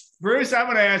 Bruce, I'm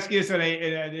going to ask you something.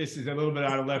 This is a little bit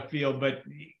out of left field, but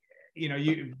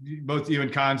both you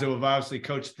and Cuonzo have obviously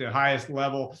coached the highest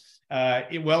level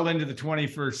well into the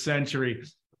 21st century.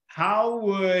 How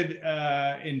would,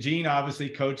 and Gene obviously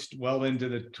coached well into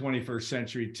the 21st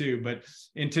century too, but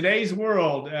in today's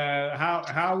world,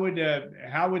 how would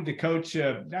the coach,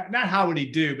 not how would he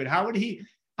do, but how would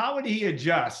he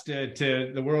adjust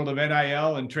to the world of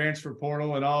NIL and transfer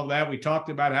portal and all of that? We talked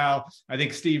about how I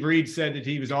think Steve Reid said that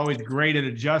he was always great at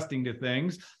adjusting to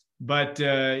things, but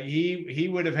he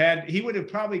would have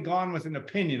probably gone with an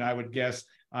opinion, I would guess,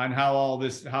 on how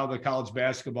the college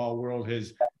basketball world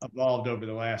has evolved over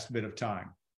the last bit of time.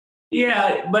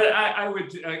 Yeah, but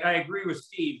I agree with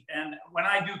Steve. And when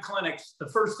I do clinics, the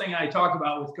first thing I talk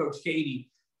about with Coach Keady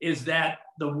is that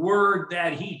the word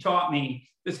that he taught me,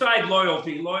 besides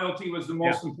loyalty was the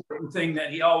most important thing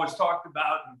that he always talked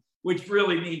about, which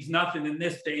really means nothing in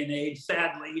this day and age,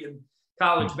 sadly, in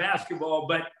college basketball.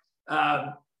 But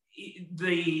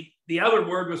the other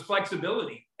word was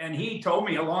flexibility. And he told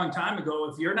me a long time ago,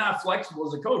 if you're not flexible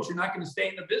as a coach, you're not going to stay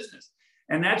in the business.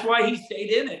 And that's why he stayed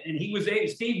in it. And he was,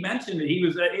 Steve mentioned it, he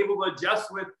was able to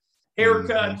adjust with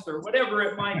haircuts or whatever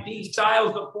it might be,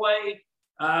 styles of play.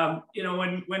 You know,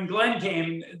 when Glenn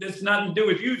came, this has nothing to do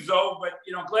with you, Zoe, but,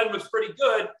 you know, Glenn was pretty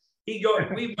good. We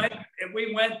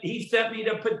went, he sent me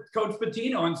to Coach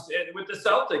Pitino and with the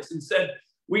Celtics and said,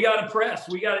 we got to press.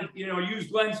 We got to, you know, use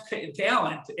Glenn's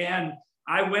talent. And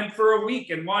I went for a week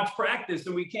and watched practice,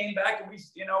 and we came back and we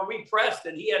pressed,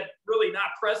 and he had really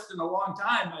not pressed in a long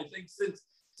time, I think,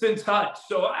 since Hutch.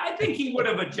 So I think he would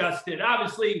have adjusted.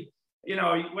 Obviously, you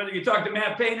know, whether you talk to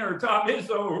Matt Painter or Tom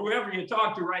Izzo or whoever you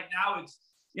talk to right now, it's,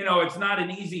 you know, it's not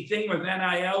an easy thing with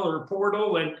NIL or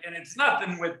portal, and it's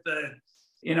nothing with the,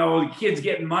 you know, kids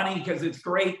getting money, because it's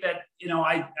great that, you know,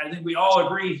 I think we all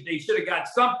agree they should have got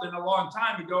something a long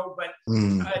time ago. But,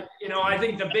 you know, I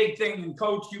think the big thing, and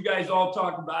Coach, you guys all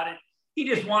talk about it, he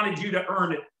just wanted you to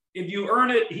earn it. If you earn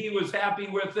it, he was happy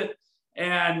with it.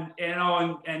 And, you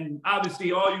know, and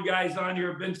obviously all you guys on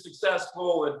here have been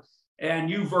successful, and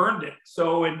you've earned it.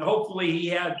 So, and hopefully he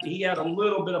had a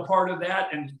little bit of part of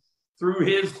that. And through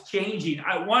his changing,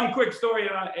 one quick story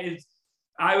is,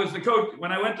 I was the coach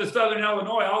when I went to Southern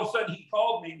Illinois. All of a sudden he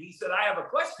called me and he said, I have a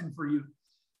question for you.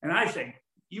 And I said,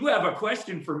 you have a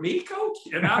question for me, Coach?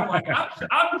 And I'm like,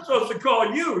 I'm supposed to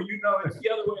call you. You know, it's the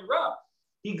other way around.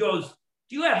 He goes,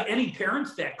 do you have any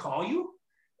parents that call you?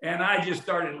 And I just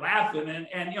started laughing.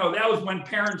 And you know, that was when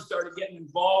parents started getting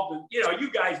involved. And, you know,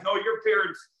 you guys know your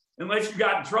parents, unless you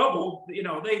got in trouble, you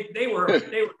know, they were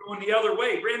going the other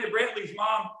way. Brandon Brantley's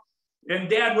mom and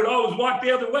dad would always walk the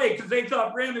other way because they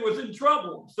thought Brandon was in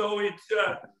trouble. So it's,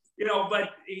 you know, but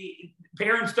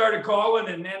parents started calling,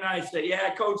 and then I said,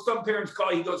 yeah, Coach, some parents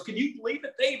call. He goes, can you believe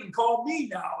it? They even call me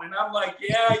now. And I'm like,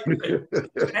 yeah, you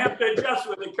have to adjust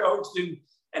with the Coach.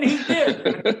 And he did.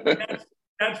 And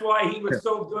that's why he was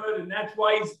so good. And that's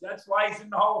why he's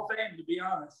in the Hall of Fame, to be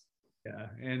honest. Yeah.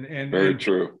 And very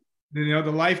true. You know,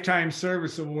 the Lifetime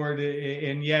Service Award,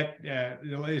 and yet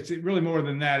it's really more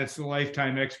than that. It's the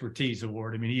Lifetime Expertise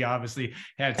Award. I mean, he obviously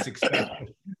had success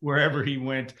wherever he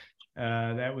went.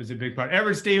 That was a big part.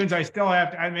 Everette Stephens, I still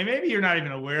have to, I mean, maybe you're not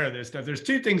even aware of this stuff. There's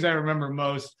two things I remember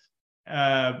most,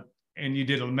 and you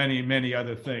did many, many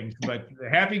other things, but the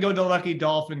happy-go-lucky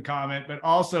Dolphin comment, but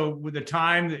also with the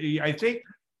time that I think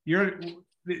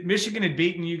Michigan had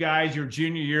beaten you guys your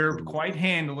junior year quite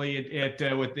handily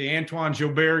with the Antoine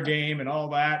Joubert game and all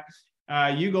that.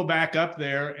 You go back up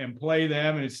there and play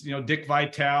them, and it's, you know, Dick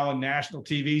Vitale and national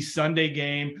TV Sunday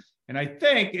game. And I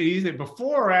think either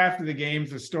before or after the game's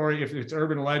the story, if it's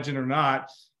urban legend or not,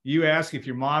 you ask if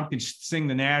your mom can sing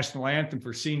the national anthem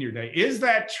for senior day. Is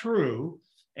that true?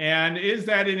 And is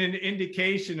that an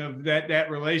indication of that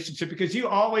relationship? Because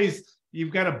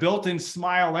you've got a built-in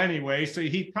smile anyway, so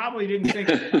he probably didn't think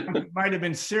it might have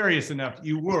been serious enough.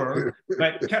 You were,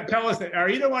 but tell us, are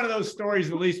either one of those stories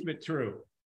the least bit true?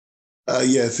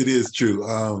 Yes, it is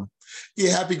true.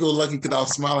 Yeah, happy-go-lucky because I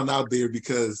was smiling out there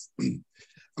because,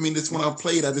 I mean, this when I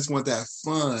played, I just wanted to have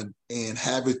fun and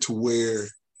have it to where,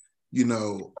 you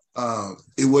know,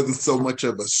 it wasn't so much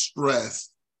of a stress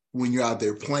when you're out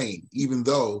there playing, even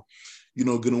though, you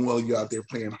know, good and well, you're out there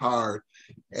playing hard.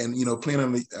 And, you know,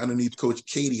 playing underneath Coach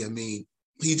Keady, I mean,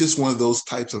 he's just one of those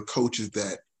types of coaches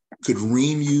that could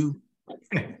ream you,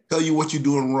 tell you what you're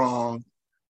doing wrong,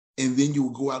 and then you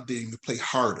will go out there and play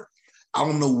harder. I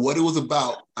don't know what it was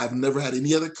about. I've never had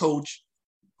any other coach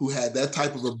who had that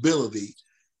type of ability.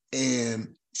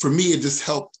 And for me, it just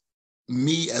helped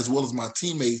me as well as my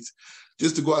teammates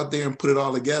just to go out there and put it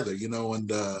all together, you know, and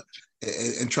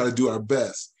try to do our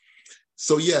best.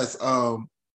 So, yes,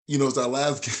 you know, it's our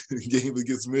last game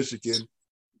against Michigan,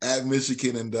 at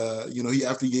Michigan. And, you know,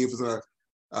 after he gave us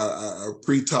our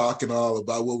pre-talk and all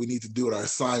about what we need to do with our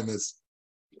assignments,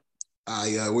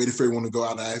 I waited for everyone to go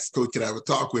out and I asked Coach, could I have a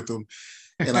talk with him?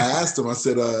 And I asked him, I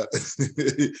said, I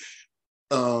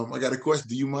got a question.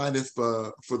 Do you mind if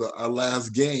for our last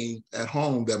game at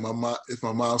home that if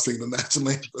my mom sing the national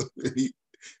anthem?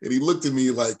 And he looked at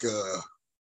me like,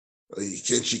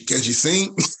 can she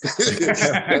sing?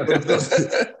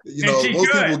 You know,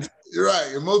 most people, you're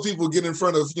right. And most people get in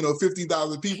front of, you know,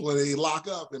 15,000 people and they lock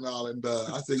up and all. And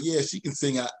I said, yeah, she can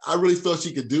sing. I really felt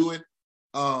she could do it.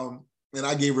 And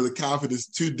I gave her the confidence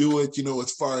to do it, you know,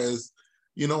 as far as,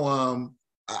 you know,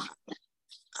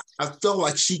 I felt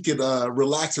like she could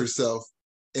relax herself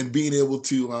and being able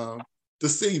to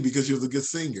sing because she was a good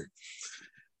singer.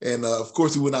 And of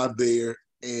course, we went out there,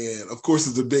 and of course,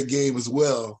 it's a big game as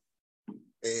well.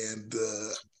 And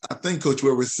I think Coach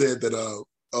Weber said that,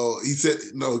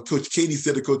 Coach Keady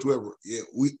said to Coach Weber, yeah,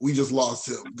 we just lost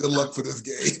him. Good luck for this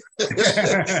game.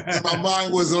 And my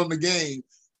mind was on the game.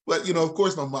 but of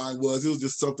course my mind was. It was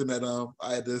just something that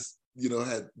I had just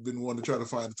had been wanting to try to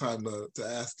find the time to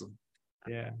ask them.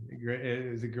 Yeah,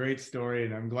 it was a great story,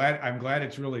 and I'm glad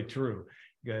it's really true,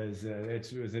 because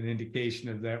it was an indication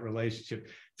of that relationship.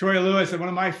 Troy Lewis, one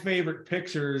of my favorite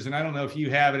pictures, and I don't know if you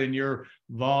have it in your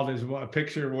vault, is a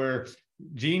picture where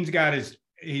Gene's got his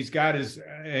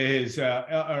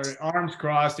arms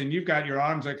crossed, and you've got your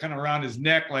arms like kind of around his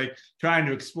neck, like trying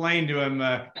to explain to him,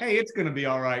 hey, it's going to be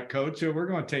all right, coach. So we're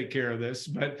going to take care of this.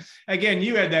 But again,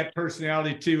 you had that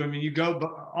personality too. I mean,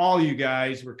 all you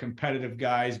guys were competitive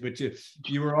guys, but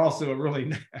you were also a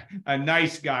really a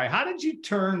nice guy. How did you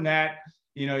turn that?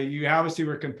 You obviously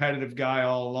were a competitive guy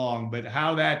all along, but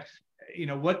how that,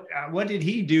 what did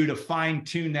he do to fine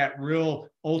tune that real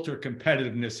ultra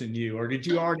competitiveness in you? Or did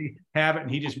you already have it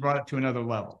and he just brought it to another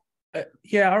level?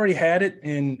 Yeah, I already had it.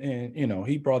 And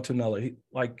he brought it to another,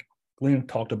 like Glenn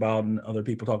talked about and other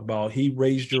people talk about, he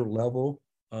raised your level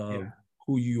of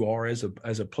who you are as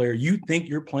a player. You think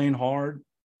you're playing hard,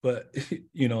 but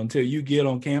until you get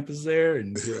on campus there,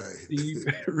 and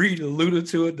Reid alluded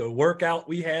to it, the workout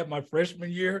we had my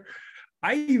freshman year,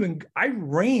 I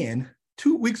ran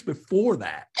 2 weeks before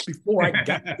I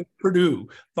got to Purdue,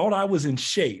 thought I was in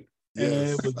shape, and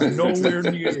it was nowhere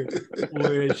near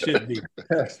where it should be.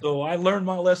 So I learned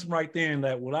my lesson right then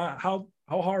that how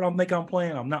hard I think I'm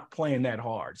playing, I'm not playing that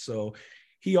hard. So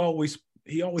he always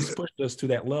pushed us to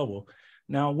that level.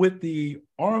 Now with the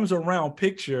arms around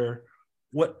picture,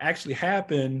 what actually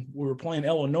happened, we were playing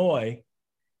Illinois,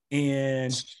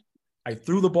 and I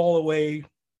threw the ball away,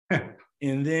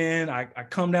 and then I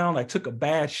come down, I took a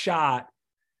bad shot.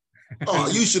 Oh,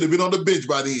 you should have been on the bench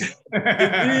by then.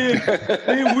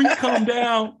 then we come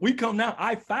down,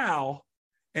 I foul,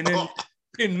 and then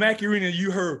in Mackey Arena,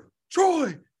 you heard,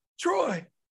 Troy.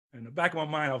 In the back of my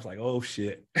mind, I was like, oh,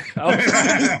 shit. I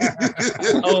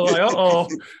was like, uh-oh.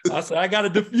 I said, I got to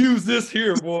diffuse this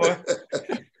here, boy.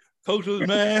 Coach was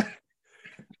mad.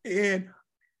 And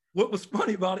what was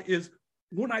funny about it is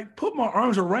when I put my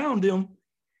arms around him,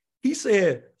 he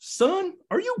said, son,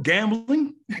 are you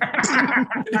gambling? He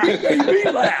made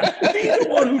me laugh. He's the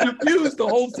one who diffused the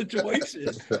whole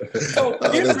situation. So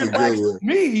it relaxed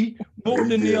me more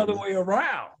than the other way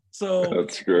around. So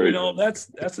that's great. That's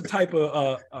the type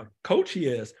of coach he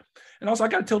is. And also, I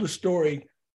got to tell the story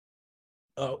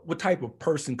what type of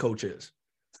person coach is.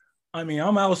 I mean,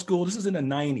 I'm out of school. This is in the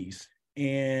 90s.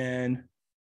 And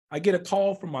I get a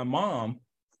call from my mom,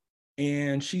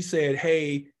 and she said,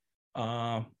 hey,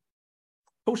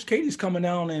 Coach Keady's coming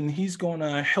down, and he's going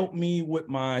to help me with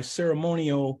my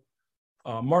ceremonial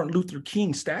Martin Luther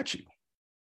King statue.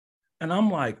 And I'm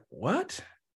like, what?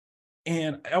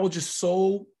 And I was just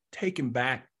so taken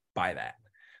back by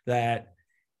that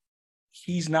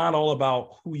he's not all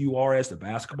about who you are as a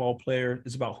basketball player.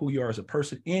 It's about who you are as a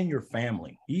person and your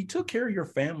family. He took care of your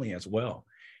family as well.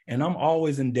 And I'm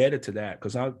always indebted to that,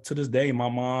 because to this day, my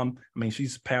mom, I mean,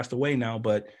 she's passed away now,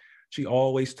 but she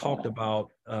always talked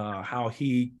about how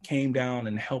he came down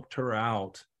and helped her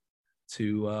out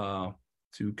to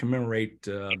commemorate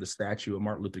the statue of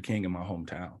Martin Luther King in my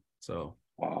hometown. So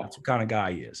that's what kind of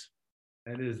guy he is.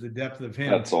 That is the depth of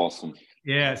him. That's awesome.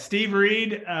 Yeah, Steve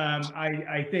Reid.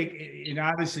 I think,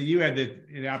 obviously you had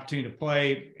the opportunity to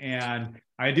play, and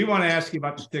I do want to ask you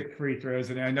about the 6 free throws.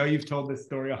 And I know you've told this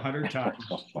story 100 times.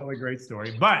 It's a great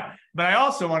story, but I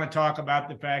also want to talk about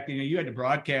the fact that you had to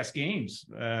broadcast games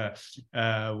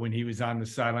when he was on the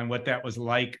sideline. What that was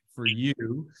like for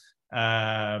you.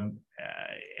 And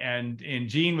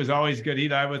Gene was always good. He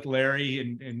died with Larry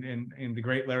and the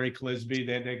great Larry Clisby.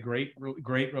 They had that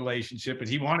great relationship, and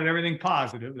he wanted everything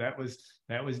positive. That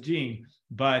was Gene.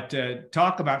 But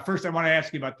talk about, first I want to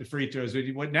ask you about the free throws.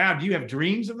 Now, do you have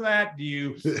dreams of that? Do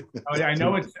you? I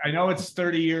know it's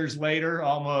 30 years later,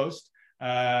 almost.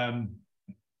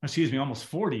 Excuse me, almost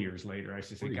 40 years later, I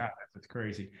should say. God, that's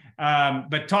crazy.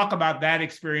 But talk about that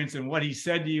experience and what he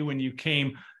said to you when you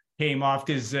came off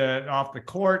off the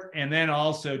court, and then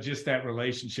also just that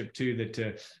relationship too,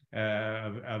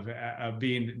 of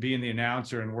being the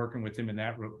announcer and working with him in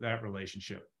that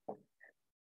relationship.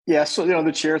 Yeah, so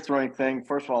the chair throwing thing.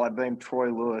 First of all, I blame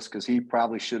Troy Lewis, because he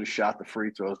probably should have shot the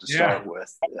free throws to start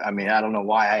with. I mean, I don't know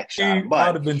why I shot him, but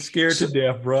I'd have been scared to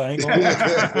death, bro.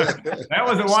 That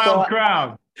was a wild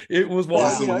crowd. It was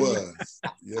wild.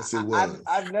 Yes, it was.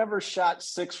 I've never shot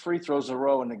 6 free throws in a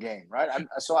row in the game, right?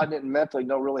 So I didn't mentally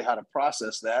know really how to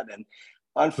process that. And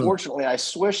unfortunately, I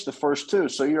swished the first 2.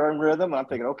 So you're in rhythm. I'm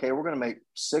thinking, okay, we're going to make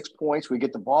 6 points. We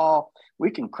get the ball.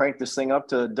 We can crank this thing up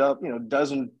to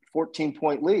dozen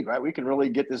 14-point lead, right? We can really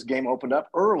get this game opened up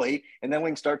early, and then we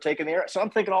can start taking the air. So I'm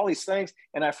thinking all these things,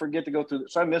 and I forget to go through.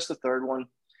 So I missed the third one.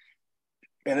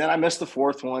 And then I missed the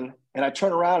fourth one, and I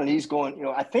turn around and he's going, you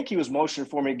know, I think he was motioning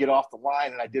for me to get off the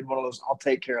line. And I did one of those, I'll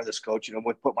take care of this, coach, you know,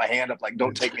 would put my hand up, like,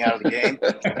 don't take me out of the game.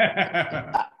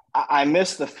 I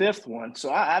missed the fifth one.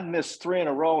 So I've missed 3 in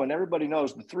a row, and everybody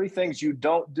knows the 3 things you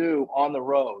don't do on the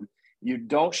road. You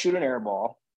don't shoot an air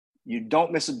ball. You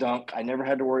don't miss a dunk. I never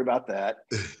had to worry about that.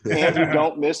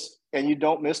 And you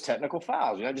don't miss technical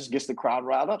fouls. You know, it just gets the crowd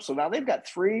riled up. So now they've got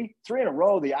 3 in a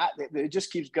row. It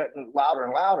just keeps getting louder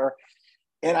and louder.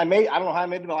 And I don't know how I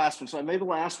made the last one. So I made the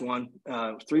last one,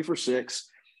 3 for 6.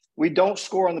 We don't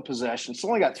score on the possession. So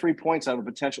only got 3 points out of a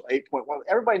potential 8-point.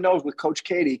 Everybody knows with Coach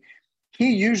Keady,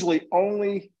 he usually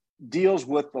only deals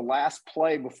with the last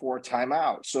play before a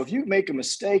timeout. So if you make a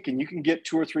mistake and you can get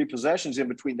 2 or 3 possessions in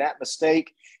between that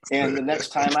mistake and the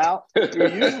next timeout,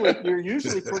 you're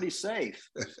usually pretty safe.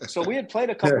 So we had played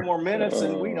a couple more minutes,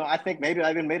 and I think maybe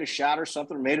I even made a shot or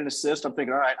something, or made an assist. I'm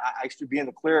thinking, all right, I should be in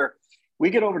the clear. We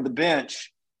get over to the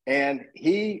bench, and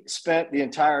he spent the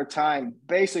entire time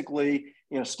basically,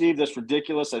 you know, Steve, that's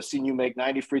ridiculous. I've seen you make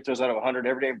 90 free throws out of 100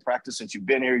 every day in practice since you've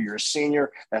been here. You're a senior.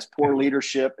 That's poor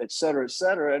leadership, et cetera, et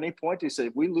cetera. At any point, he said,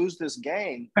 if we lose this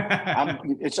game,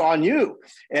 it's on you.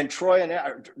 And Troy and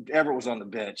Everett was on the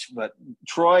bench, but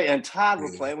Troy and Todd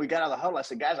were playing. We got out of the huddle. I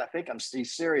said, guys, I think I'm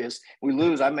serious. We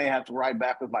lose, I may have to ride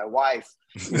back with my wife,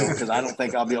 you know, because I don't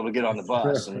think I'll be able to get on the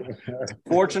bus. And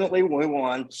fortunately, we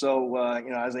won. So,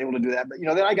 I was able to do that. But,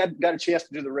 then I got a chance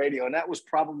to do the radio, and that was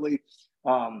probably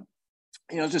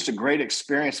just a great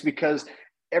experience, because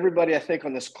everybody I think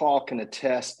on this call can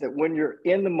attest that when you're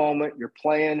in the moment, you're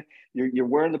playing, you're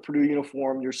wearing the Purdue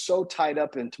uniform, you're so tied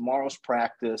up in tomorrow's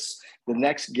practice, the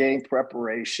next game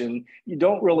preparation, you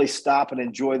don't really stop and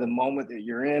enjoy the moment that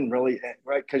you're in, really,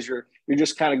 right? Because you're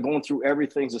just kind of going through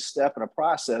everything's a step in a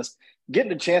process.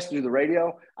 Getting a chance to do the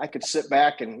radio, I could sit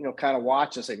back and, kind of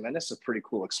watch and say, man, this is a pretty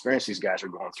cool experience these guys are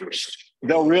going through.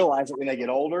 They'll realize it when they get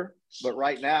older, but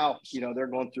right now, they're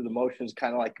going through the motions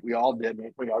kind of like we all did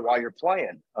while you're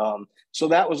playing. So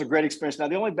that was a great experience. Now,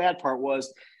 the only bad part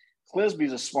was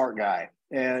Clisby's a smart guy.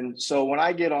 And so when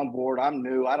I get on board, I'm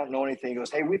new, I don't know anything. He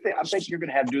goes, hey, I think you're going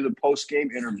to have to do the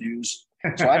post-game interviews.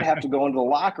 So I'd have to go into the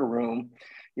locker room,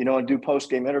 and do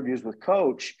post-game interviews with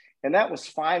Coach. And that was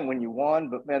fine when you won,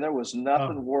 but man, there was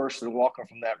nothing worse than walking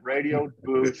from that radio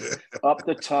booth up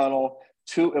the tunnel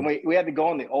and we had to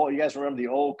go in the old, you guys remember the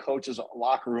old coach's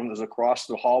locker room that was across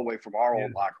the hallway from our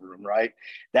old locker room, right?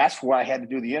 That's where I had to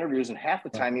do the interviews. And half the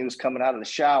time he was coming out of the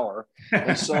shower.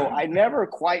 And so I never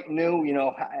quite knew,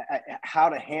 how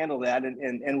to handle that.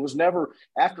 And was never,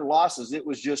 after losses, it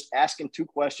was just asking 2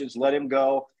 questions, let him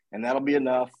go, and that'll be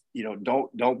enough.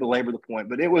 Don't belabor the point.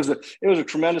 But it was a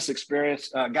tremendous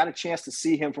experience. Got a chance to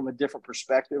see him from a different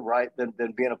perspective, right, than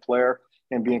being a player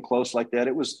and being close like that.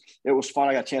 It was fun.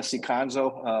 I got a chance to see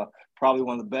Cuonzo. Probably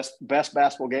one of the best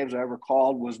basketball games I ever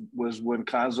called was when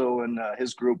Cuonzo and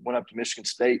his group went up to Michigan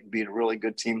State and beat a really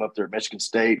good team up there at Michigan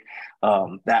State.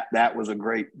 That was a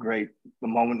great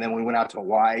moment. Then we went out to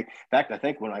Hawaii. In fact, I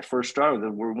think when I first started,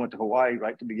 we went to Hawaii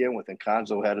right to begin with, and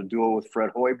Cuonzo had a duo with Fred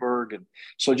Hoiberg, and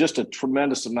so just a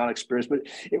tremendous amount of experience. But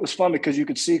it was fun because you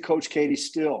could see Coach Keady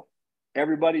still.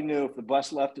 Everybody knew if the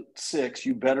bus left at 6,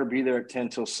 you better be there at 10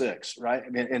 till 6, right?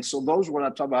 And so those were what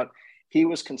I'm talking about. He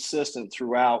was consistent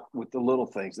throughout with the little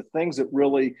things, the things that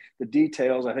really, the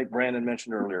details, I think Brandon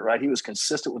mentioned earlier, right? He was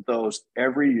consistent with those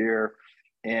every year,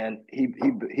 and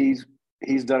he's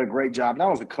done a great job.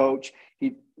 Now as a coach,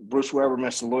 Bruce Weber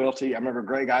mentioned loyalty. I remember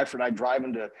Greg Eifert, I'd drive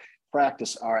him to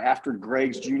practice after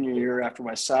Greg's junior year, after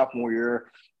my sophomore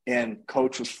year, and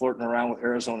Coach was flirting around with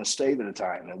Arizona State at the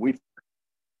time. And we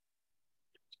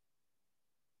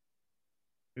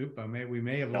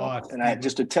may have lost. And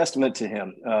just a testament to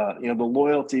him, the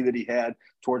loyalty that he had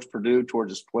towards Purdue,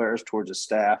 towards his players, towards his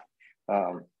staff.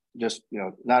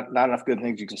 Not enough good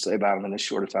things you can say about him in this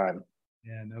short of time.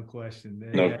 Yeah, no question.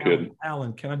 No kidding.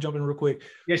 Alan, can I jump in real quick?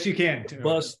 Yes, you can.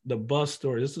 The bus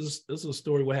story. This is a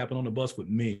story what happened on the bus with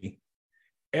me.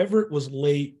 Everett was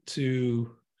late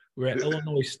we're at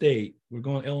Illinois State. We're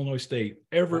going to Illinois State.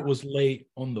 Everett was late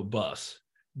on the bus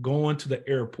going to the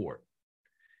airport.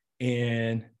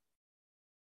 And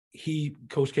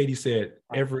Coach Keady said,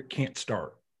 Everett can't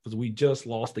start because we just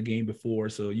lost the game before.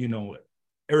 So,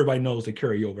 everybody knows the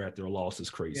carryover after a loss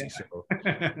is crazy. Yeah. So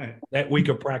that week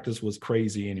of practice was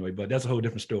crazy anyway, but that's a whole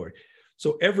different story.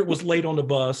 So Everett was late on the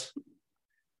bus.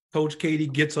 Coach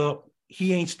Keady gets up.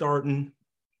 He ain't starting,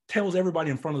 tells everybody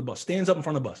in front of the bus, stands up in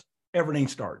front of the bus. Everett ain't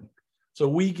starting. So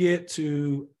we get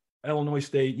to Illinois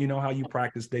State. You know how you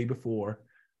practice day before.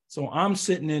 So I'm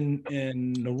sitting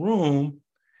in the room,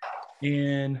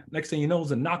 and next thing you know,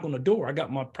 there's a knock on the door. I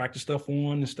got my practice stuff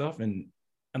on and stuff, and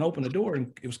and I opened the door,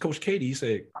 and it was Coach Keady. He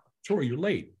said, "Troy, you're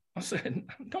late." I said,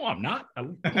 "No, I'm not." I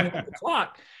looked at the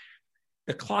clock.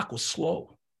 The clock was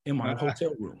slow in my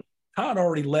hotel room. Todd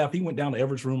already left. He went down to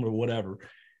Everett's room or whatever.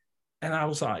 And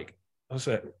I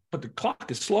said, "But the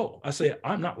clock is slow." I said,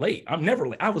 "I'm not late. I'm never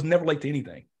late. I was never late to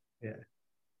anything." Yeah.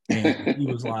 And he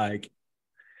was like,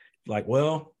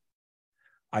 "Well,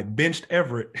 I benched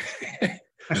Everett.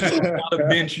 So I gotta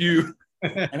bench you."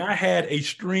 And I had a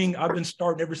string. I've been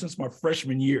starting ever since my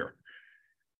freshman year.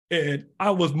 And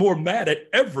I was more mad at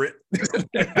Everett than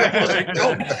I was at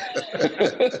Coach.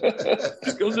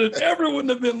 Because if Everett wouldn't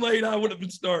have been late, I would have been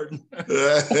starting.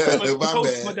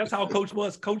 But that's how Coach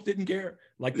was. Coach didn't care.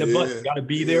 Like the butt, you got to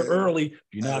be there early. If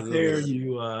you're not there,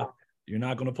 you're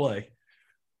not going to play.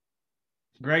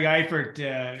 Greg Eifert,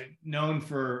 known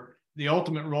for the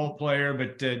ultimate role player,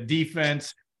 but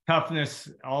defense,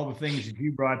 toughness, all the things that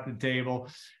you brought to the table.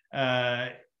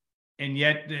 And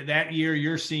yet that year,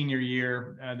 your senior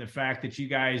year, the fact that you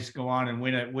guys go on and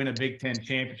win a Big Ten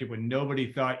championship when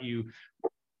nobody thought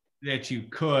that you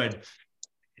could.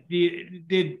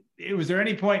 Was there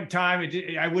any point in time?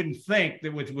 I wouldn't think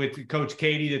that with Coach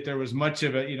Keady that there was much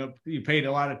of you paid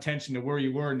a lot of attention to where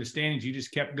you were in the standings. You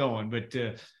just kept going. But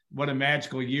what a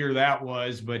magical year that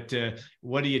was. But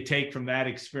what do you take from that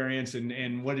experience?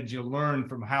 And what did you learn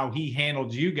from how he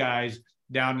handled you guys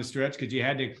down the stretch? Because you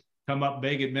had to come up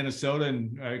big at Minnesota,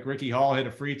 and Ricky Hall hit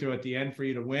a free throw at the end for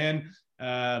you to win.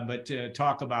 But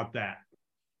talk about that.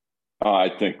 I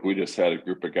think we just had a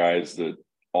group of guys that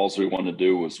all we wanted to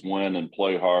do was win and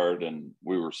play hard, and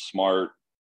we were smart.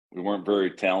 We weren't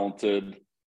very talented.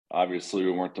 Obviously,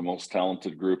 we weren't the most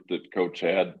talented group that Coach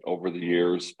had over the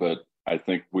years, but I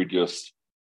think we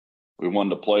wanted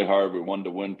to play hard. We wanted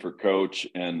to win for Coach,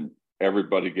 and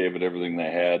everybody gave it everything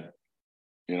they had,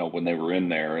 when they were in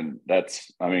there. And that's,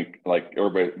 like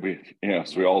everybody,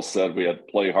 as we all said, we had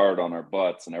to play hard on our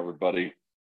butts, and everybody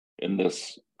in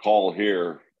this call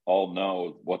here all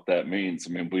know what that means.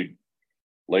 We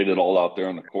laid it all out there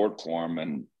on the court for them.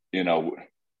 And,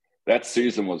 that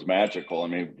season was magical.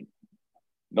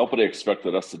 Nobody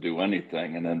expected us to do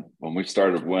anything. And then when we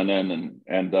started winning and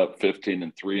end up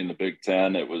 15-3 in the Big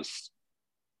Ten, it was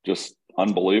just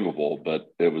unbelievable.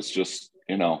 But it was just,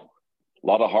 a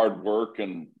lot of hard work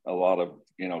and a lot of,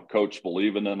 Coach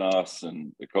believing in us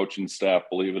and the coaching staff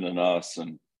believing in us.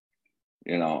 And,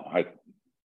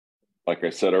 like I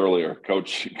said earlier,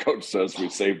 Coach says we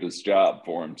saved his job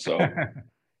for him. So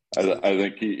I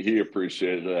think he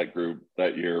appreciated that group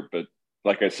that year. But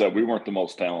like I said, we weren't the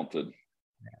most talented.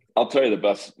 I'll tell you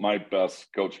my best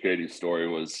Coach Keady story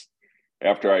was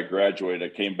after I graduated.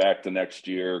 I came back the next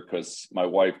year because my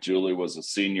wife, Julie, was a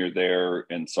senior there.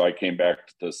 And so I came back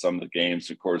to some of the games.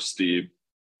 Of course, Steve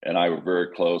and I were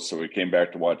very close. So we came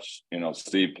back to watch,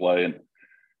 Steve play.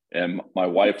 And my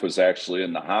wife was actually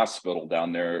in the hospital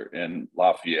down there in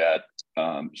Lafayette.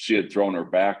 She had thrown her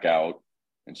back out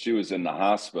and she was in the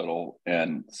hospital.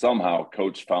 And somehow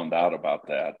Coach found out about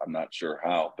that. I'm not sure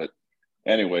how, but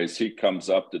anyways, he comes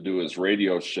up to do his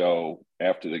radio show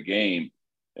after the game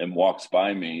and walks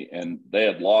by me, and they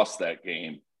had lost that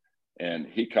game. And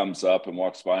he comes up and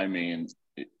walks by me and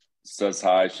says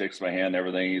hi, shakes my hand,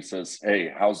 everything. He says, "Hey,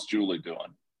 how's Julie doing?"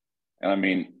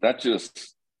 And that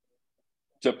just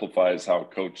typifies how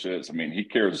Coach is. He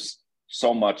cares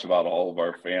so much about all of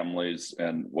our families,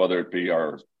 and whether it be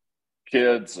our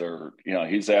kids or,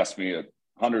 he's asked me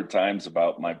 100 times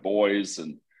about my boys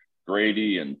and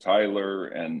Grady and Tyler,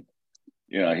 and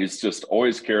he's just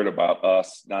always cared about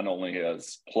us, not only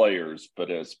as players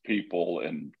but as people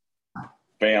and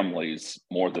families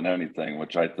more than anything,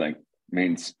 which I think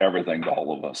means everything to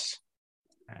all of us.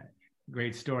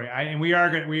 Great story. And we are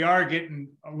getting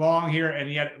along here,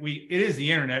 and yet it is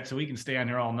the internet, so we can stay on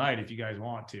here all night if you guys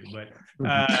want to.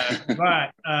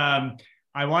 But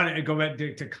I wanted to go back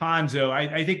to Cuonzo.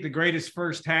 I think the greatest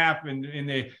first half in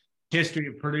the history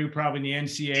of Purdue, probably in the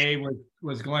NCAA,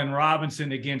 was Glenn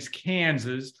Robinson against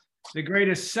Kansas. The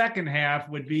greatest second half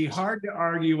would be hard to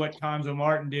argue what Cuonzo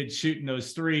Martin did shooting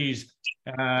those threes,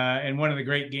 and one of the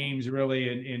great games really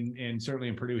in certainly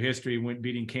in Purdue history, when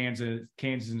beating Kansas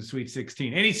in the Sweet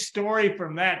 16. Any story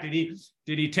from that? Did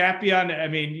he tap you on?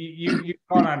 You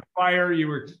caught on fire.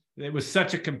 It was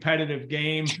such a competitive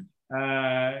game.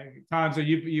 Cuonzo,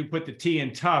 you put the T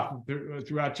in tough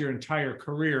throughout your entire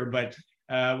career, but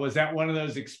was that one of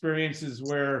those experiences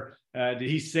where did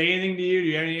he say anything to you? Do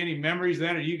you have any memories of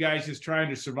that? Or are you guys just trying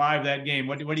to survive that game?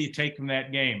 What do you take from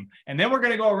that game? And then we're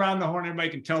going to go around the horn. Everybody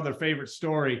can tell their favorite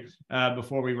story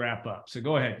before we wrap up. So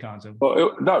go ahead, Cuonzo.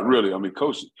 Well, not really.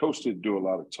 Coach didn't do a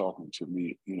lot of talking to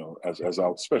me,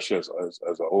 especially as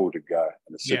an older guy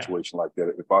in a situation like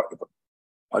that.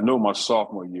 I know my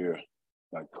sophomore year,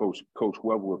 like Coach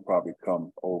Weber would probably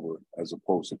come over as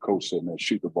opposed to Coach saying, man,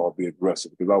 shoot the ball, be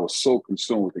aggressive. Because I was so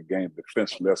consumed with the game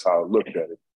defensively. That's how I looked at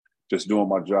it. Just doing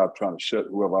my job, trying to shut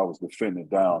whoever I was defending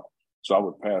down. So I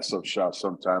would pass up shots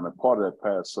sometime. And part of that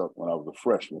pass up when I was a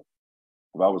freshman,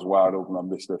 if I was wide open, I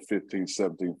missed that 15,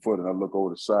 17 foot, and I look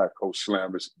over the side, Coach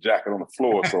slammed his jacket on the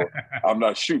floor. So I'm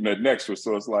not shooting that next one.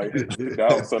 So it's like, now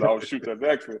all of a sudden I was shooting that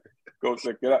next one. Coach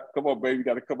said, get out. Come on, baby, you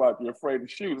got to come out. You're afraid to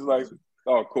shoot. It's like,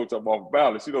 oh, Coach, I'm off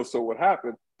balance. So what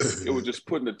happened, it was just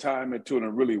putting the time into it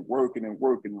and really working. And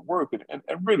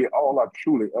really all I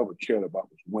truly ever cared about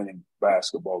was winning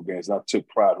basketball games. And I took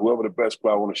pride. Whoever the best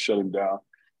player, I want to shut him down.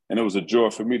 And it was a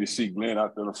joy for me to see Glenn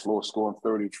out there on the floor scoring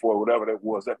 30, 40, whatever that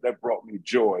was. That brought me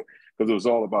joy because it was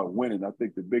all about winning. I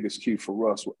think the biggest key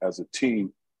for us as a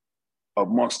team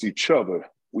amongst each other,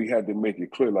 we had to make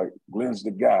it clear, like, Glenn's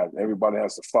the guy. Everybody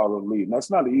has to follow the lead. And that's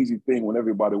not an easy thing when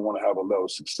everybody want to have a level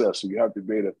of success. So you have to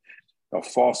be able to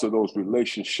foster those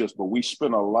relationships. But we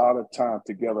spent a lot of time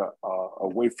together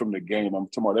away from the game. I'm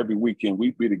talking about every weekend.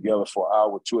 We'd be together for an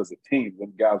hour or two as a team.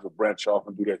 Then guys would branch off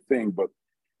and do their thing. But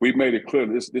we made it clear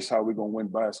this is how we're going to win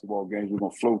basketball games. We're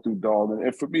going to flow through dog.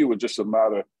 And for me, it was just a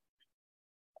matter.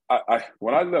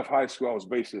 When I left high school, I was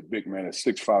basically a big man at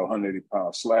 6'5", 180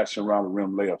 pounds, slashing around the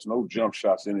rim layups, no jump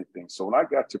shots, anything. So when I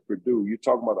got to Purdue, you're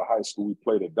talking about a high school, we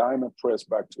played a diamond press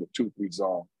back to a 2-3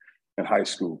 zone in high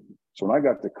school. So when I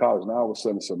got to college, now all of a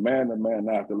sudden it's a man-to-man.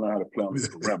 Now I have to learn how to play on the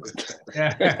perimeter.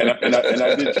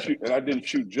 and I didn't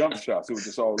shoot jump shots. It was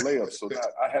just all layups. So now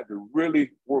I had to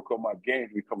really work on my game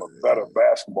to become a better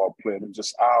basketball player. And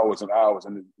just hours and hours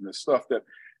and the stuff that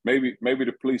maybe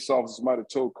the police officers might have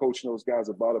told Coach and those guys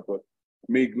about it, but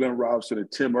me, Glenn Robinson, and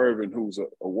Tim Irvin, who's a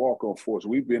walk-on for us,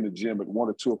 we'd be in the gym at 1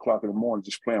 or 2 o'clock in the morning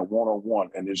just playing one-on-one,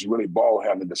 and there's really ball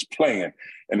handling, just playing,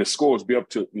 and the scores be up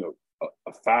to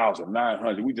 1,000,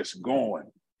 900. We just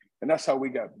going, and that's how we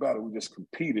got better. We just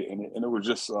competed, and it was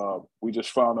just we just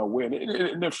found our way.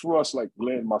 And then for us, like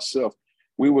Glenn, myself,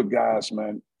 we were guys,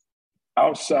 man.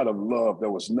 Outside of love,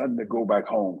 there was nothing to go back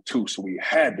home to, so we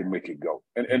had to make it go.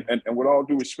 And with all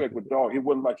due respect with Dog, it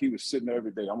wasn't like he was sitting there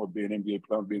every day. I'm gonna be an NBA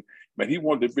player. Man, he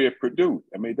wanted to be at Purdue.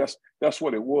 I mean, that's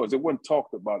what it was. It wasn't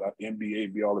talked about at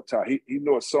NBA all the time. He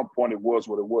knew at some point it was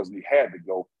what it was, and he had to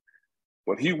go.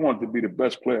 But he wanted to be the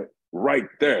best player right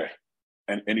there.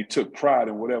 And he took pride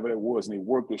in whatever that was, and he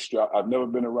worked his job. I've never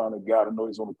been around a guy that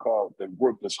knows he's on the call that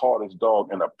worked as hard as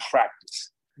Dog in a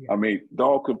practice. I mean,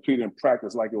 Dog competed in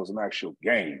practice like it was an actual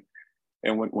game.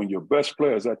 And when your best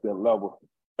player is at that level,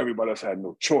 everybody else had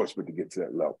no choice but to get to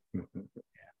that level.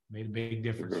 Made a big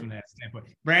difference from that standpoint.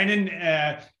 Brandon,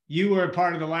 you were a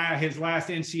part of his last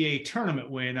NCAA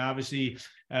tournament win, obviously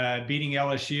beating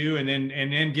LSU and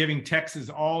then giving Texas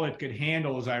all it could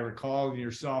handle, as I recall, in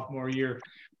your sophomore year.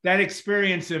 That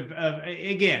experience of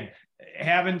again,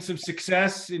 having some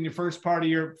success in your first part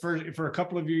of for a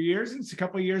couple of your years, and it's a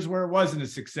couple of years where it wasn't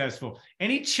as successful.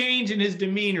 Any change in his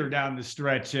demeanor down the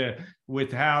stretch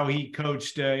with how he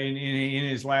coached in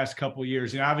his last couple of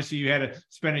years? And obviously you had to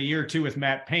spend a year or two with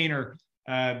Matt Painter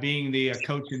being the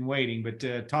coach in waiting, but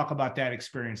talk about that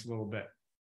experience a little bit.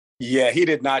 Yeah, he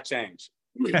did not change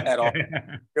at all.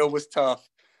 It was tough.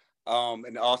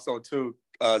 And also too,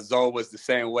 Zoe was the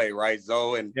same way, right?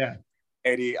 Zoe and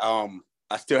Eddie, I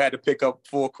still had to pick up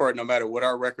full court no matter what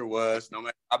our record was, no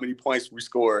matter how many points we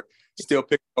scored, still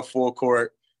pick up full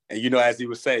court. And, as he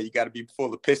was saying, you got to be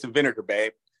full of piss and vinegar,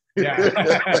 babe. Yeah,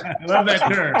 I love that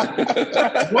term.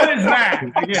 What is that?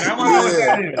 Again, I want to know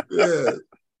what that is.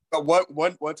 But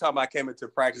one time I came into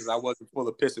practice, I wasn't full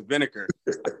of piss and vinegar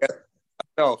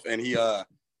myself. And he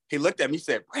looked at me and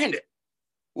said, Brandon,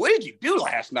 what did you do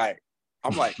last night?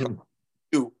 I'm like,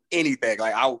 do anything.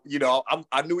 Like I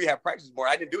knew we had practice more.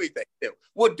 I didn't do anything.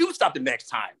 Well, do something next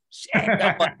time. Shit,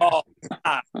 that was all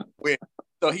time.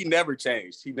 So he never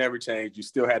changed. You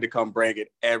still had to come bring it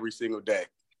every single day.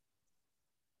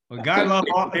 Well, God love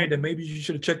all. Then maybe you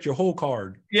should have checked your whole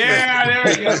card. Yeah,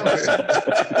 there you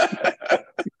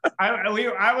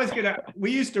go.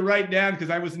 We used to write down, because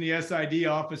I was in the SID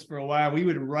office for a while. We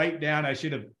would write down, I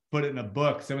should have put it in a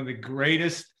book, some of the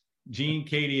greatest Gene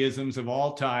Keady-isms of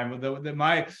all time.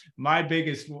 My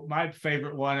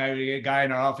favorite one, a guy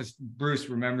in our office, Bruce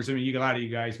remembers. I mean, a lot of you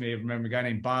guys may have remembered a guy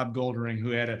named Bob Goldering,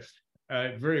 who had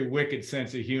a very wicked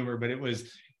sense of humor. But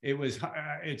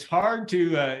it's hard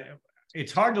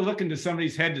to look into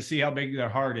somebody's head to see how big their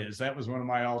heart is. That was one of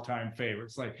my all-time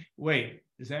favorites. Like, wait,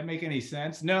 does that make any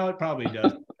sense? No, it probably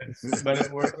doesn't. but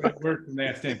it worked from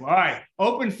that standpoint. All right,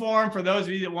 open forum for those of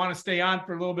you that want to stay on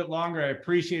for a little bit longer. I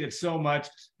appreciate it so much.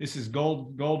 This is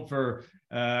gold for.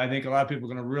 I think a lot of people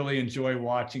are going to really enjoy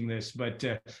watching this. But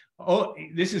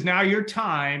this is now your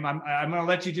time. I'm going to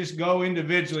let you just go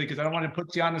individually because I don't want to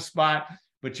put you on the spot.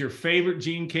 But your favorite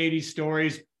Gene Keady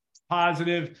stories,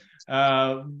 positive.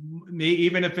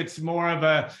 Even if it's more of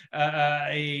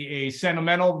a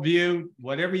sentimental view,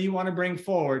 whatever you want to bring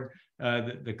forward,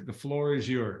 the floor is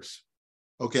yours.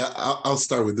 Okay, I'll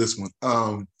start with this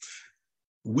one.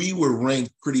 We were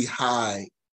ranked pretty high.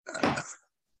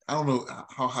 I don't know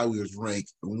how high we was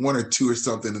ranked, 1 or 2 or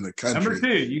something in the country. Number 2,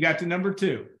 you got to number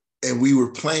 2. And we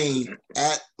were playing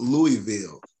at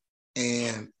Louisville,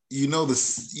 and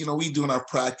we doing our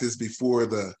practice before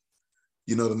the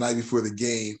night before the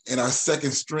game, and our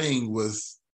second string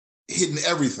was hitting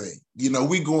everything.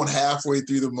 We going halfway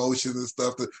through the motions and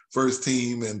stuff, the first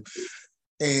team, and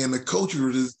the Coach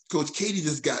Keady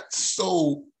just got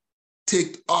so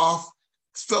ticked off,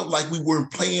 felt like we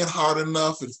weren't playing hard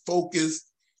enough and focused,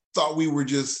 thought we were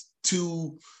just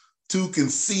too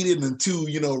conceited and too,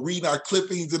 reading our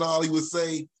clippings and all he would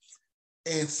say.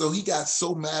 And so he got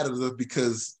so mad at us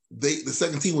because the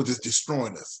second team was just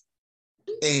destroying us.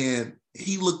 And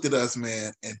he looked at us,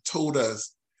 man, and told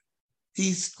us,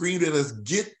 he screamed at us,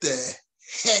 "Get the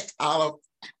heck out of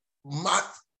my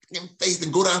face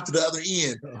and go down to the other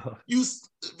end. You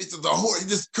bitches are horrible." He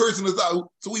just cursing us out.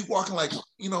 So we walking like,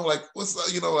 what's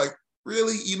up, like,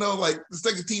 really? Like the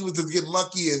second team was just getting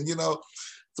lucky and, so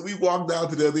we walked down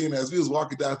to the other end. As we was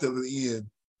walking down to the end,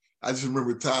 I just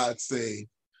remember Todd saying,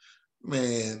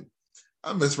 "Man,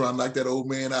 I mess around like that old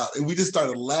man out." And we just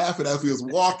started laughing as we was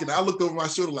walking. I looked over my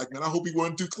shoulder like, man, I hope he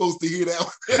wasn't too close to hear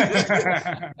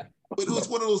that. But it was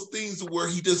one of those things where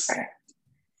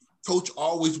Coach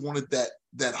always wanted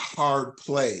that hard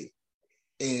play.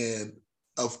 And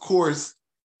of course,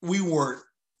 we weren't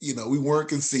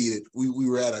conceited. We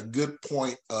were at a good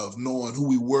point of knowing who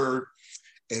we were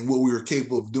and what we were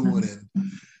capable of doing.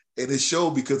 And it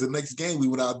showed because the next game we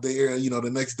went out there, and the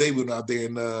next day we went out there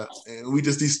and we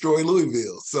just destroyed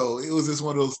Louisville. So it was just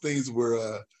one of those things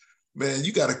where, man,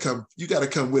 you gotta come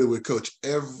with it with Coach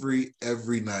every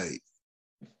night.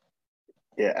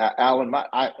 Yeah, Alan,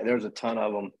 there's a ton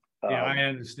of them. Yeah, I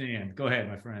understand. Go ahead,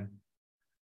 my friend.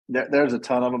 There's a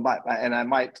ton of them, and I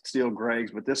might steal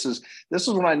Greg's, but this is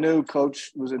when I knew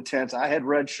Coach was intense. I had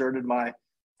redshirted my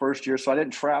first year, so I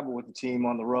didn't travel with the team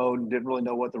on the road and didn't really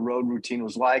know what the road routine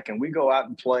was like. And we go out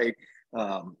and play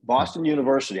Boston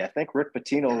University. I think Rick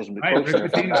Pitino was the coach there,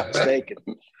 if I'm not mistaken.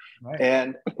 Right.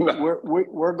 And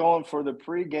we're going for the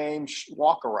pregame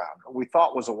walk around. We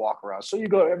thought was a walk around. So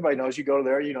everybody knows you go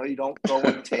there. You don't go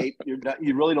with tape. You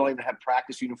really don't even have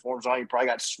practice uniforms on. You probably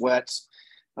got sweats.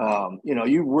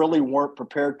 You really weren't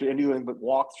prepared to do anything but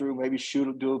walk through, maybe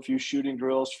do a few shooting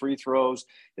drills, free throws,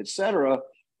 etc.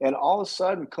 And all of a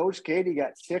sudden, Coach Keady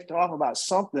got ticked off about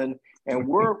something, and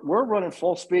we're running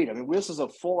full speed. I mean, this is a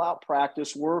full out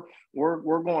practice. We're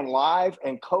going live,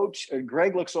 and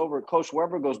Greg looks over at Coach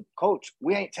Weber, goes, "Coach,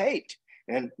 we ain't taped."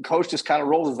 And Coach just kind of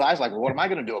rolls his eyes like, "Well, what am I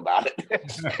going to do about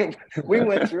it?" we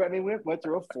went through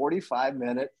a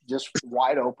 45-minute just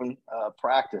wide open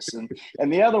practice.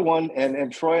 And the other one,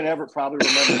 and Troy and Everett probably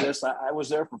remember this. I was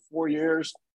there for 4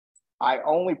 years. I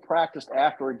only practiced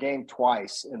after a game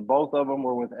twice, and both of them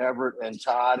were with Everett and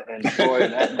Todd and Troy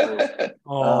and that group.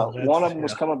 One of them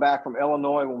was coming back from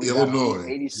Illinois when we got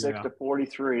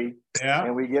 86-43. Yeah.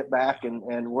 And we get back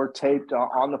and we're taped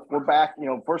we're back.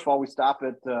 First of all, we stop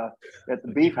at the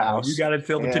Beef House. You got to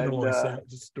fill the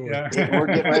noise. We're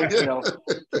getting ready,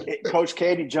 Coach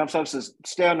Keady jumps up and says,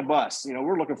 "Stay on the bus."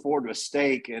 We're looking forward to a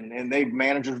steak, and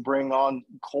managers bring on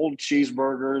cold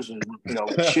cheeseburgers and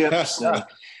chips and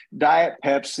Diet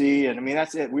Pepsi. And I mean,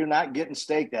 that's it. We're not getting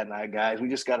steak that night, guys. We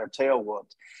just got our tail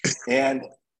whooped. And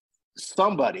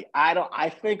somebody, I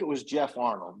think it was Jeff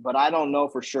Arnold, but I don't know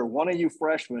for sure. One of you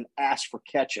freshmen asked for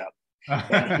ketchup,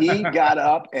 and he got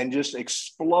up and just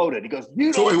exploded. He goes,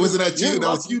 "Troy, wasn't that you? That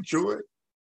was you, Troy."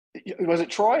 Was it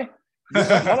Troy?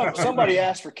 Somebody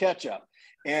asked for ketchup.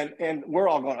 And we're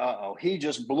all going, uh-oh, he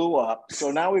just blew up. So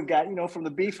now we've got, from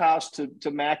the Beef House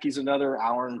to Mackey's another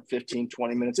hour and 15,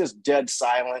 20 minutes. It's dead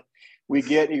silent. He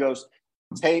goes,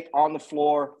 "Tape on the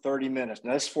floor, 30 minutes.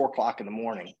 Now, it's 4 o'clock in the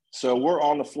morning. So we're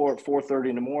on the floor at 4:30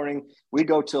 in the morning. We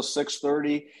go till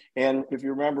 6:30. And if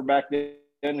you remember back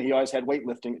then, he always had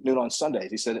weightlifting at noon on Sundays.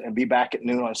 He said, and be back at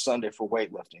noon on Sunday for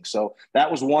weightlifting. So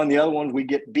that was one. The other one, we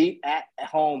get beat at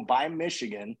home by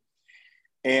Michigan.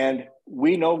 And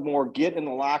we no more get in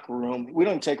the locker room. We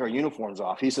don't take our uniforms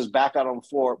off. He says, back out on the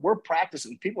floor. We're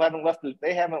practicing. People haven't left the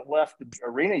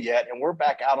arena yet, and we're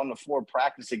back out on the floor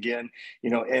practice again,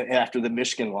 after the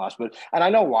Michigan loss. And I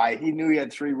know why. He knew he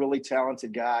had 3 really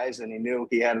talented guys, and he knew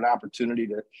he had an opportunity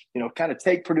to, kind of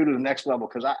take Purdue to the next level.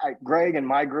 Because Greg and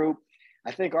my group,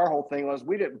 I think our whole thing was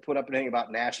we didn't put up anything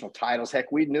about national titles.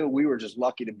 Heck, we knew we were just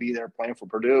lucky to be there playing for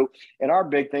Purdue. And our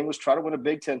big thing was try to win a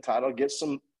Big Ten title, get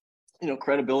some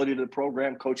credibility to the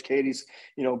program. Coach Keady's,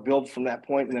 built from that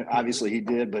point, and obviously he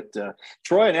did. But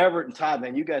Troy and Everett and Todd,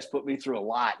 man, you guys put me through a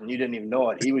lot, and you didn't even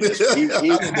know it. He was just he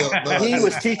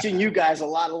was teaching you guys a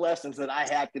lot of lessons that I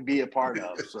had to be a part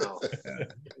of. So,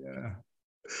 yeah.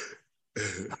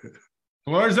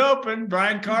 Floor's open.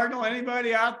 Brian Cardinal,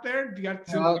 anybody out there? You got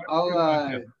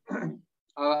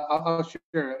I'll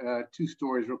share 2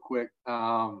 stories real quick.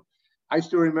 I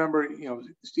still remember,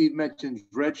 Steve mentioned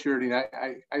redshirting.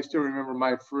 I still remember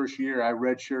my first year I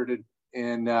redshirted,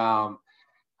 and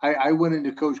I went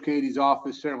into Coach Keady's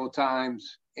office several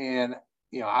times, and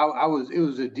it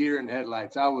was a deer in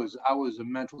headlights. I was a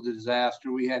mental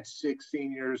disaster. We had 6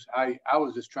 seniors. I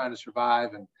was just trying to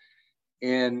survive,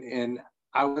 and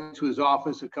I went to his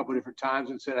office a couple of different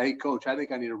times and said, "Hey, Coach, I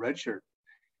think I need a red shirt."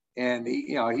 And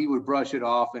he would brush it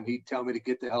off, and he'd tell me to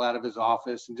get the hell out of his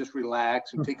office and just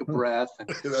relax and take a breath.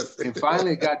 And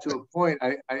finally it got to a point,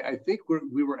 I think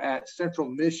we were at Central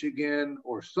Michigan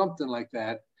or something like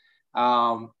that.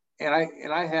 And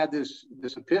I had this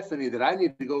epiphany that I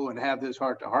needed to go and have this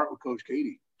heart-to-heart with Coach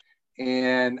Keady.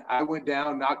 And I went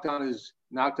down, knocked on his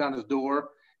door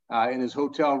in his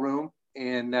hotel room,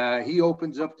 and he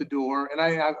opens up the door. And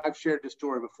I've shared this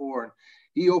story before. And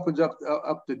he opens up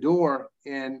the door,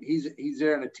 and he's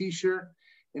there in a t-shirt,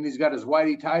 and he's got his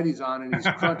whitey tighties on, and he's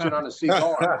crunching on a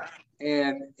cigar.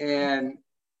 And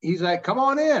he's like, "Come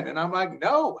on in." And I'm like,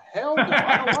 "No, hell no,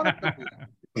 I don't want to come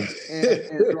in."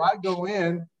 And so I go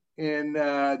in, and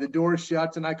the door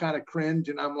shuts, and I kind of cringe,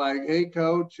 and I'm like, "Hey,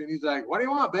 Coach." And he's like, "What do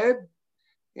you want, babe?"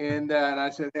 And I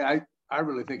said, "Hey, I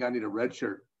really think I need a red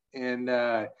shirt." And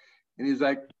he's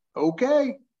like,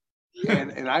 "Okay."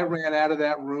 And I ran out of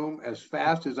that room as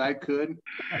fast as I could.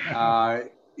 So I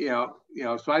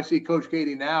see Coach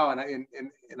Keady now, and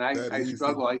I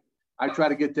struggle. I try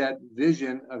to get that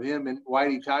vision of him in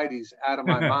whitey tighties out of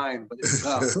my mind, but it's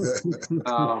tough. So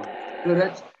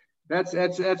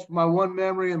that's my one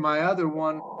memory, and my other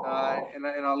one, and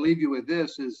I'll leave you with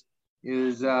this is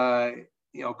Coach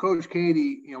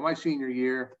Keady, my senior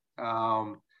year,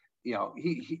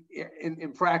 he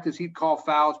in practice he'd call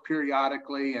fouls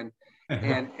periodically, and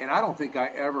I don't think I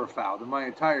ever fouled in my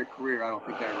entire career. I don't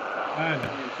think I ever fouled.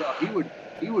 And so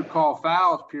he would call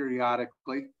fouls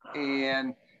periodically,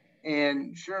 and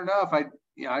sure enough, I'd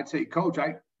say, "Coach,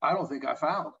 I don't think I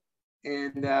fouled."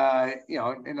 And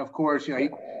and of course,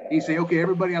 he'd say, "Okay,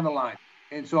 everybody on the line."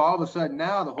 And so all of a sudden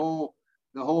now the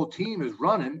whole team is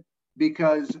running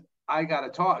because I got to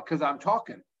talk, because I'm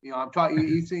talking. I'm talking.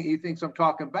 He thinks I'm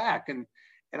talking back, and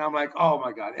I'm like, "Oh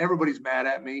my God, everybody's mad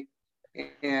at me."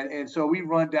 And so we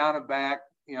run down and back,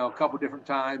 a couple different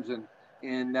times, and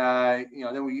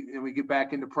then we get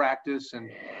back into practice,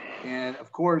 and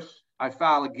of course I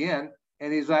foul again,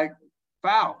 and he's like,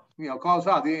 "Foul," calls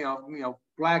foul.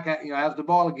 Black has the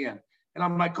ball again, and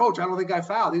I'm like, "Coach, I don't think I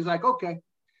fouled." He's like, "Okay,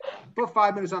 put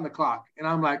 5 minutes on the clock," and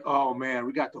I'm like, "Oh man,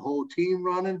 we got the whole team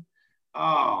running."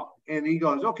 Oh, and he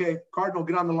goes, "Okay, Cardinal,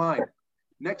 get on the line."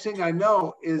 Next thing I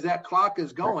know is that clock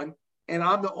is going, and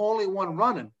I'm the only one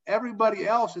running. Everybody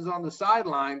else is on the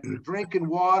sideline drinking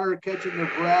water, catching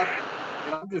their breath,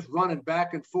 and I'm just running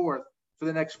back and forth for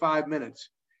the next 5 minutes.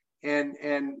 And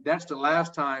that's the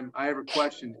last time I ever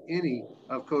questioned any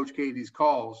of Coach Keady's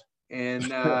calls. And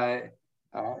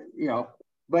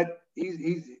but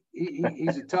he's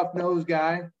a tough-nosed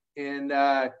guy, and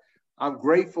I'm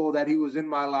grateful that he was in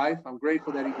my life. I'm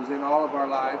grateful that he was in all of our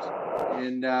lives.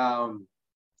 And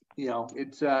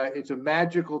it's a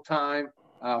magical time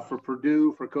for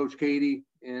Purdue, for Coach Keady,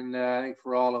 and I think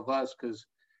for all of us, because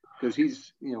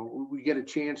he's, we get a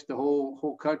chance, the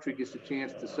whole country gets a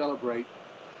chance to celebrate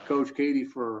Coach Keady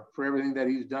for everything that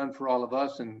he's done for all of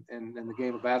us and the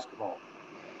game of basketball.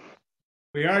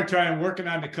 We are working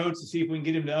on the coach to see if we can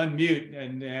get him to unmute.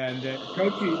 And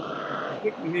Coach, I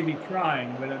think we may be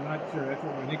trying, but I'm not sure. That's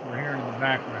what I think we're hearing in the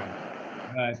background.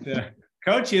 But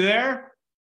Coach, you there?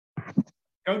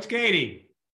 Coach Keady,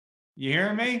 you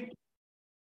hearing me?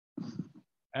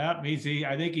 I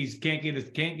think he can't get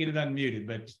it unmuted.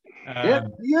 But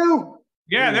you.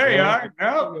 Yeah, there you are.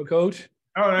 Oh, Coach.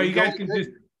 Oh no, you guys can just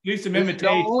do some This is the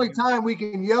imitation. only time we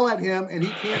can yell at him and he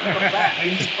can't come back.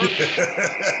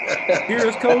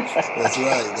 Here's coach. That's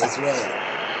right. That's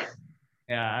right.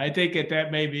 Yeah, I think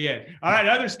that may be it. All right,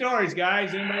 other stories,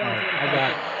 guys. Anybody else?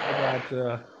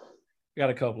 I got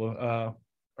a couple of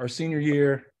our senior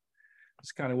year.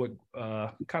 It's kind of what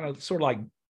sort of like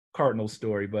Cardinal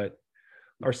story, but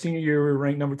our senior year we were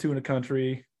ranked number 2 in the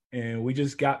country, and we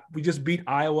just beat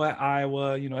Iowa at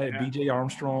Iowa. You know, I had B.J.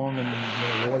 Armstrong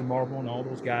and Roy Marble and all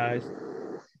those guys.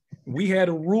 We had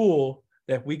a rule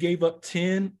that if we gave up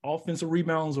 10 offensive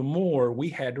rebounds or more, we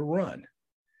had to run.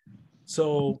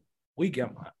 So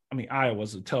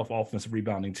Iowa's a tough offensive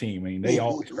rebounding team. I mean, they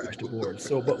always crash the board.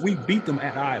 So, but we beat them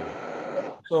at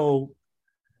Iowa. So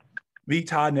me,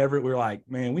 Todd, and Everett, we're like,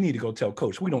 man, we need to go tell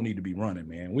coach, we don't need to be running,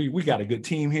 man. We got a good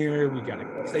team here. We got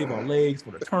to save our legs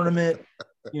for the tournament,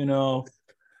 you know.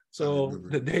 So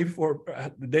the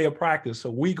day of practice, so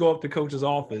we go up to coach's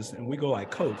office and we go like,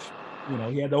 coach, you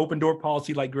know, he had the open door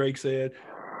policy like Greg said.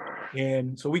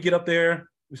 And so we get up there,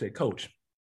 we say, coach,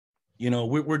 you know,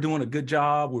 we're doing a good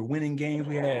job. We're winning games.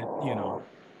 We had, you know,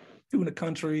 2 in the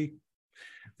country.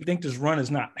 We think this run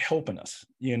is not helping us.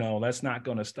 You know, that's not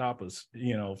going to stop us,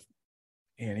 you know.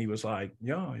 And he was like,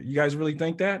 yeah, you guys really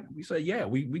think that? We said, yeah,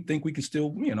 we think we can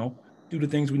still, you know, do the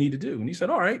things we need to do. And he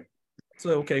said, all right.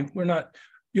 So, okay,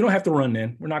 you don't have to run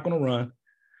then. We're not going to run.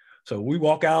 So we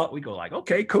walk out, we go like,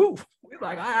 okay, cool. We're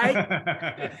like, all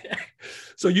right.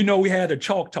 So, you know, we had a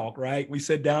chalk talk, right? We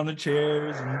sat down in the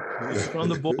chairs and on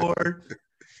the board.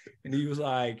 And he was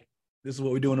like, this is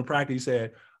what we do in the practice. He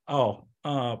said,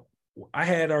 I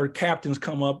had our captains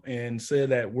come up and said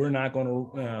that we're not going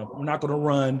to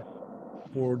run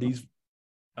for these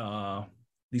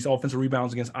offensive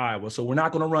rebounds against Iowa. So we're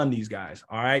not going to run these guys.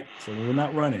 All right. So we're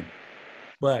not running.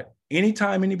 But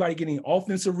anytime anybody getting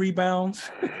offensive rebounds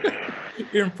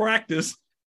in practice,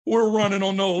 we're running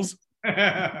on those.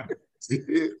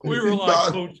 We were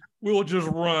like, coach, we'll just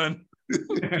run.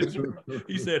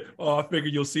 He said, oh, I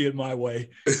figured you'll see it my way.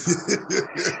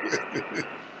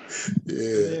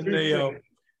 Yeah. And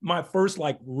my first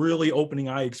like really opening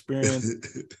eye experience,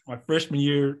 my freshman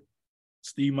year,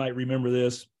 Steve might remember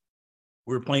this.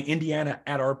 We were playing Indiana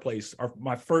at our place.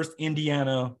 My first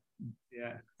Indiana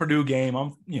Purdue game.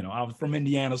 I was from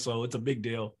Indiana, so it's a big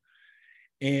deal.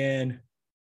 And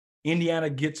Indiana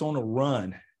gets on a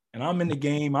run, and I'm in the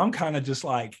game. I'm kind of just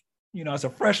like, you know, as a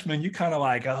freshman, you kind of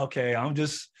like, okay, I'm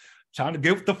just trying to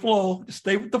get with the flow, just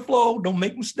stay with the flow, don't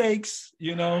make mistakes,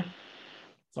 you know.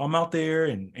 So I'm out there,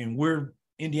 and we're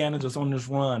Indiana just on this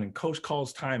run, and coach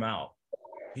calls timeout,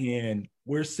 and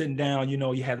we're sitting down. You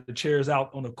know, you had the chairs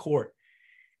out on the court,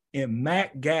 and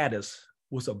Matt Gaddis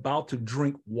was about to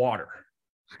drink water.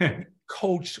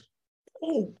 Coach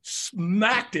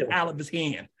smacked it out of his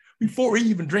hand before he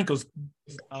even drank.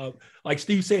 Like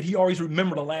Steve said, he always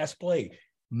remembered the last play.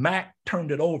 Matt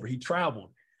turned it over. He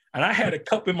traveled. And I had a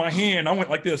cup in my hand. I went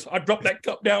like this. I dropped that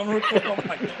cup down real quick. I'm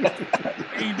like,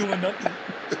 I ain't doing nothing.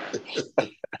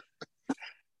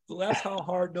 So that's how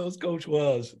hard those coach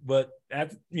was. But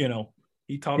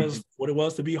he taught us what it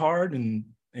was to be hard, and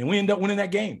we ended up winning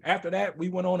that game. After that, we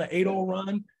went on an 8-0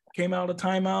 run, came out of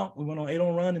timeout. We went on an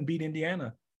 8-0 run and beat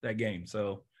Indiana that game.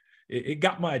 So it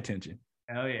got my attention.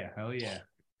 Hell yeah.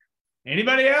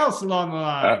 Anybody else along the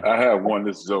line? I have one.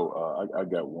 This is Joe. I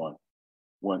got one.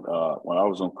 When I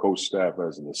was on coach staff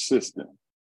as an assistant,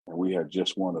 and we had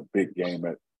just won a big game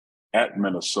at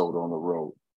Minnesota on the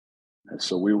road. And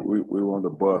so we were on the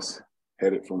bus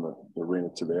headed from the arena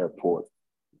to the airport.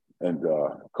 And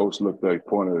coach looked up, he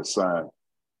pointed at a sign,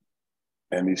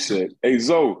 and he said, "Hey,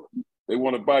 Zoe, they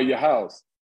want to buy your house."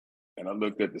 And I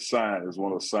looked at the sign. It was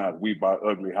one of those signs, "We buy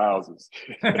ugly houses."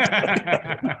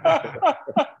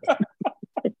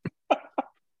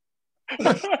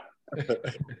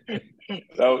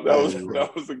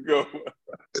 That was a good one.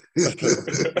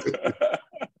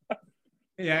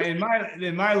 Yeah, in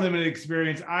my limited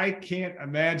experience, I can't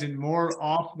imagine more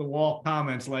off the wall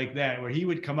comments like that, where he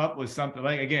would come up with something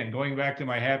like, again, going back to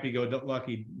my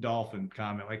happy-go-lucky dolphin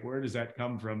comment, like where does that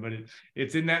come from? But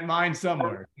it's in that mind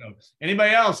somewhere. So,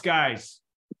 anybody else, guys?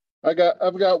 I've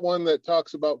got one that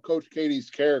talks about Coach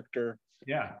Keady's character.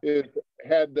 Yeah, it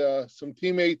had some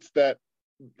teammates that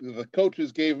the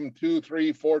coaches gave them 2,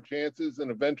 3, 4 chances, and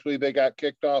eventually they got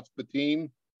kicked off the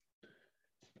team.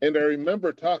 And I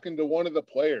remember talking to one of the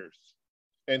players,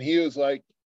 and he was like,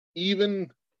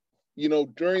 even,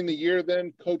 during the year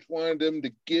then, coach wanted him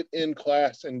to get in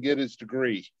class and get his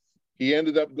degree. He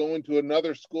ended up going to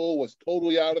another school, was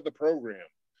totally out of the program.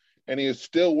 And he was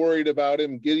still worried about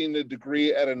him getting a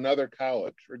degree at another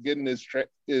college or getting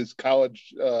his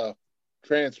college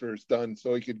transfers done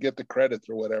so he could get the credits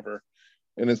or whatever.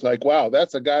 And it's like, wow,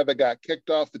 that's a guy that got kicked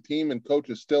off the team and coach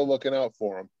is still looking out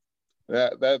for him.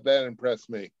 That impressed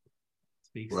me.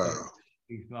 Speaks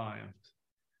volumes.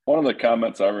 One of the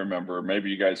comments I remember, maybe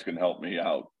you guys can help me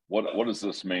out. What does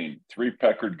this mean?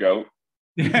 3-peckered goat?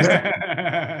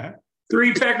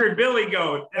 3-peckered Billy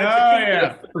goat.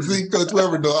 Yeah. See, Coach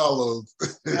Weber know all those.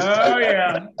 Oh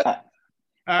yeah.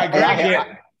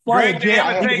 Greg, they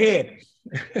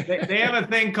have a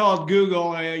thing called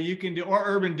Google. You can do, or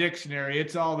Urban Dictionary.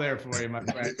 It's all there for you, my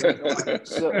friend.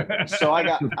 So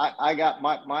I got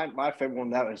my favorite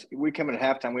one. That was, we come in at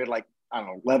halftime. We had like, I don't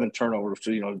know, 11 turnovers.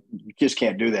 So, you just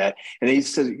can't do that. And he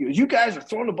says, you guys are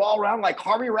throwing the ball around like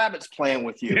Harvey Rabbit's playing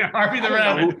with you. Yeah, Harvey the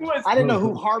Rabbit. I didn't know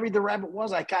who Harvey the Rabbit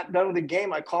was. I got done with the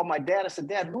game. I called my dad. I said,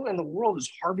 Dad, who in the world is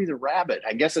Harvey the Rabbit?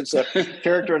 I guess it's a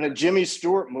character in a Jimmy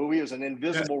Stewart movie. It was an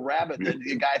invisible rabbit that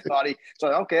the guy thought so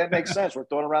okay, that makes sense. We're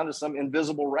throwing around to some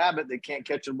invisible rabbit that can't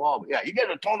catch the ball. But yeah, you guys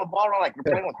are throwing the ball around like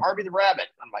we're playing with Harvey the Rabbit.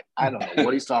 I'm like, I don't know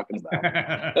what he's talking about.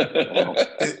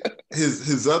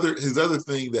 His other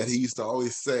thing that he used to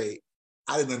always say,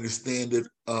 I didn't understand it.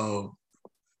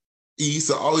 He used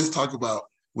to always talk about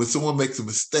when someone makes a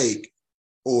mistake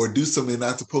or do something they're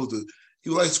not supposed to, he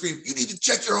would like scream, "You need to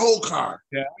check your whole car."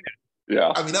 Yeah.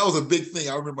 I mean, that was a big thing.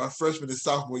 I remember my freshman and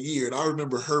sophomore year, and I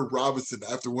remember Herb Robinson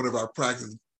after one of our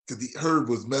practices, because Herb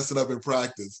was messing up in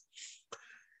practice.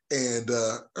 And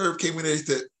Herb came in there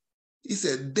and he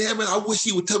said, "Damn it, I wish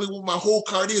he would tell me what my whole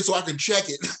card is so I can check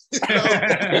it."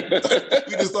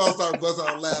 We just all started busting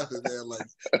out laughing, man. Like,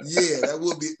 yeah, that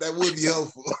would be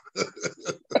helpful.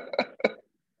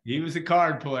 He was a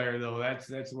card player, though.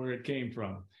 That's where it came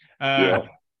from. Other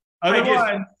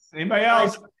one, anybody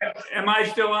else? Am I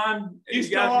still on? You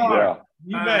still on? Yeah.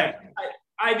 You bet.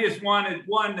 I just wanted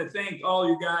to thank all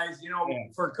you guys,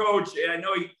 for Coach. I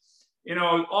know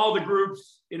all the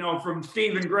groups, from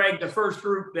Steve and Greg, the first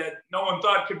group that no one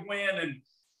thought could win, and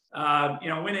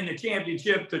winning the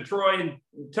championship, to Troy and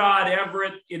Todd,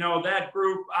 Everett, that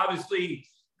group, obviously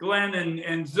Glenn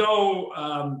and Zoe,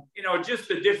 just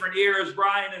the different eras,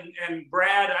 Brian and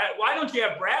Brad. Why don't you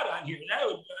have Brad on here?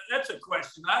 That's a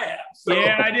question I have. So.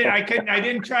 Yeah, I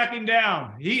didn't track him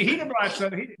down. He'd have brought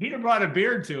he'd have brought a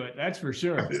beard to it. That's for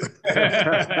sure.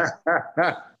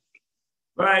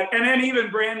 Right. And then even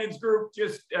Brandon's group,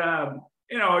 just,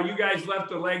 you guys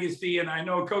left a legacy, and I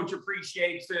know Coach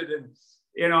appreciates it. And,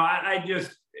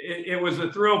 it was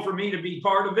a thrill for me to be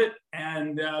part of it.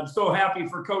 And I'm so happy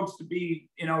for Coach to be,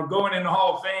 going in the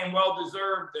Hall of Fame,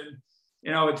 well-deserved. And,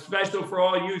 it's special for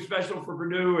all you, special for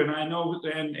Purdue. And I know,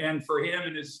 and for him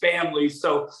and his family.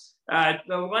 So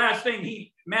the last thing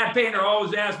Matt Painter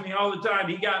always asked me all the time,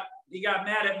 he got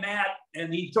mad at Matt,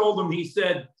 and he told him, he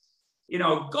said,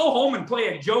 go home and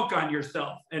play a joke on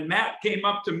yourself. And Matt came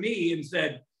up to me and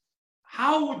said,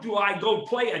 how do I go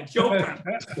play a joke on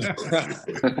myself?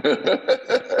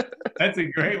 That's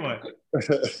a great one.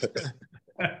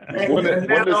 When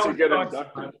does he get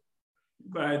inducted?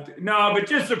 But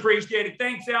just appreciate it.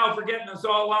 Thanks, Al, for getting us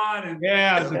all on. And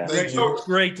it's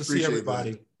great to see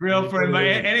everybody. Real friend.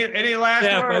 Any last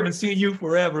words? I haven't seen you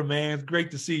forever, man. It's great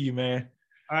to see you, man.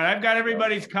 All right, I've got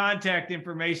everybody's contact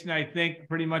information, I think,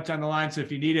 pretty much on the line. So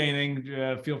if you need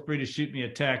anything, feel free to shoot me a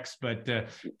text. But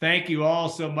thank you all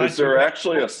so much. Is there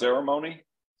actually a ceremony?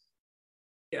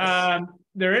 Yes.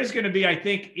 There is going to be, I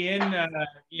think, in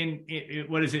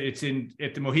what is it? It's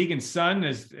at the Mohegan Sun.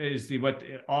 Is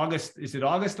the August? Is it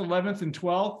August 11th and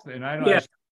 12th? And I don't. Yeah.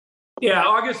 Yeah,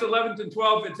 August 11th and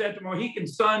 12th. It's at the Mohegan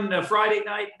Sun Friday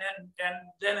night, and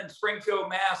then in Springfield,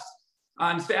 Mass.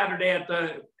 On Saturday at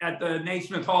the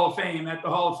Naismith Hall of Fame, at the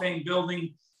Hall of Fame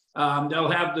building.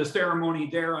 They'll have the ceremony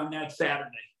there on that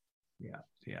Saturday. Yeah.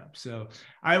 So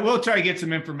I will try to get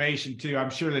some information too.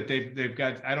 I'm sure that they've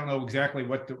got, I don't know exactly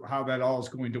how that all is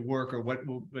going to work, or what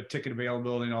ticket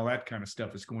availability and all that kind of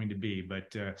stuff is going to be,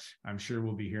 but I'm sure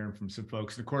we'll be hearing from some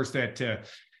folks. And of course that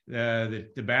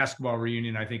the basketball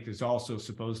reunion, I think, is also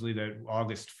supposedly that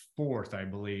August 4th, I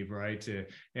believe, right,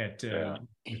 at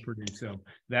Purdue. So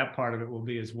that part of it will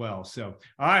be as well. So,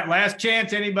 all right, last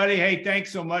chance, anybody. Hey,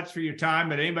 thanks so much for your time.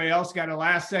 But anybody else got a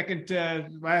last second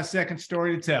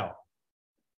story to tell?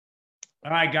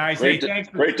 All right, guys.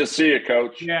 Great to see you,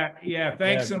 Coach. Yeah.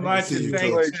 Thanks so much. And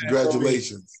thanks,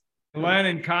 congratulations, Glenn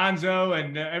and Cuonzo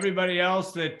and everybody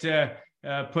else that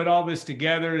put all this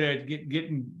together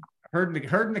to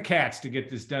herding the cats to get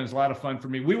this done. It's a lot of fun for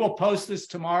me. We will post this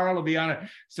tomorrow. It'll be on it.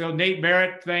 So Nate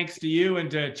Barrett, thanks to you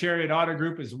and to Chariot Auto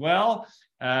Group as well.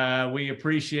 We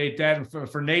appreciate that.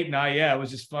 And for Nate and I, yeah, it was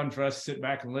just fun for us to sit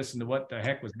back and listen to what the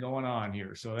heck was going on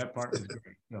here. So that part was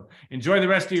great. So enjoy the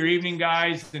rest of your evening,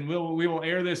 guys. And we will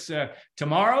air this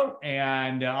tomorrow,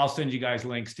 and I'll send you guys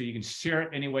links you can share it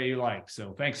any way you like.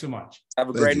 So thanks so much. Have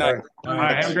a great night. All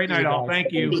right. Have a great night, all.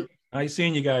 Thank you. Nice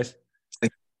seeing you guys.